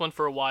hyping up this one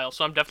for a while,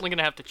 so I'm definitely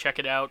gonna have to check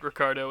it out,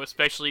 Ricardo,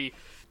 especially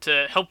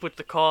to help with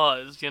the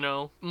cause, you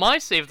know. My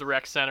Save the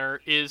Rec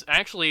Center is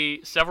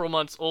actually several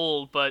months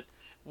old, but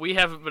we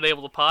haven't been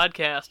able to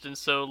podcast in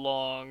so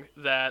long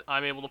that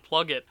I'm able to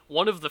plug it.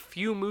 One of the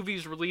few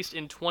movies released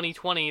in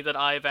 2020 that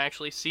I've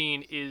actually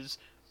seen is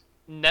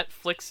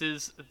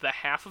Netflix's The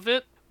Half of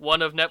It,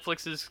 one of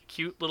Netflix's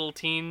cute little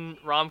teen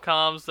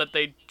rom-coms that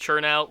they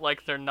churn out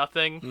like they're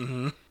nothing.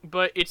 Mm-hmm.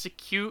 But it's a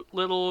cute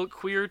little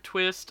queer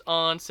twist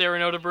on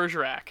Cyrano de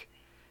Bergerac,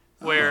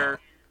 where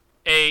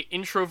a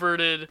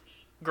introverted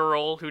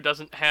girl who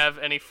doesn't have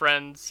any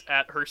friends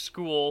at her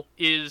school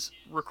is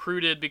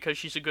recruited because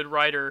she's a good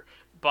writer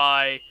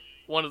by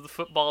one of the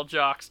football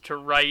jocks to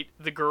write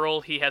the girl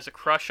he has a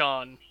crush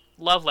on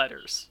love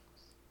letters.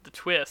 The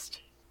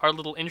twist: our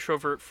little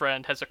introvert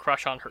friend has a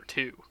crush on her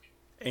too.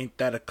 Ain't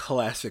that a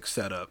classic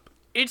setup?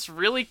 It's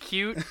really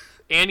cute.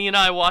 Annie and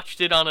I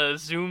watched it on a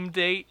Zoom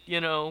date, you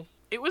know.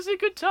 It was a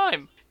good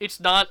time. It's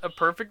not a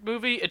perfect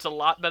movie. It's a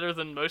lot better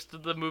than most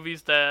of the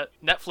movies that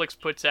Netflix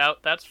puts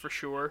out, that's for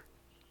sure.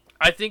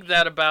 I think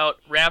that about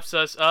wraps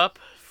us up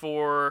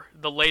for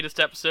the latest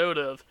episode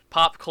of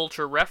Pop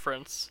Culture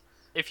Reference.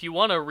 If you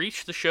want to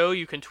reach the show,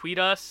 you can tweet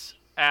us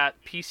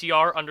at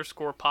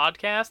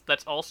 @PCR_podcast.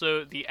 That's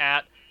also the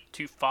 @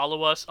 to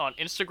follow us on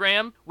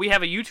Instagram. We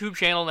have a YouTube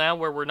channel now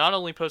where we're not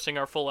only posting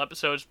our full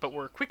episodes, but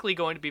we're quickly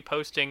going to be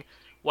posting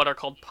what are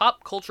called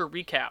pop culture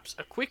recaps,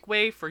 a quick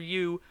way for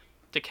you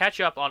to catch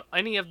up on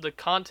any of the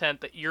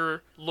content that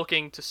you're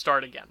looking to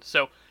start again.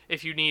 So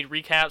if you need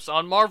recaps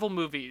on Marvel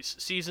movies,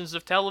 seasons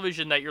of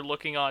television that you're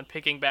looking on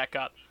picking back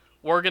up,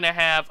 we're going to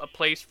have a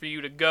place for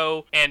you to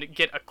go and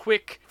get a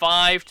quick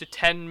 5 to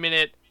 10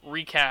 minute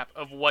recap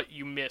of what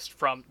you missed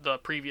from the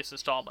previous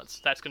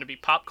installments. That's going to be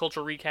Pop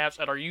Culture Recaps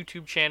at our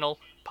YouTube channel,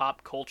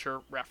 Pop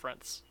Culture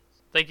Reference.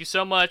 Thank you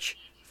so much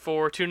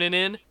for tuning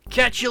in.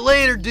 Catch you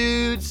later,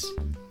 dudes!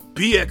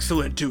 Be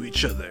excellent to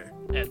each other.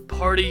 And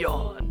party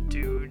on,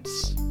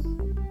 dudes.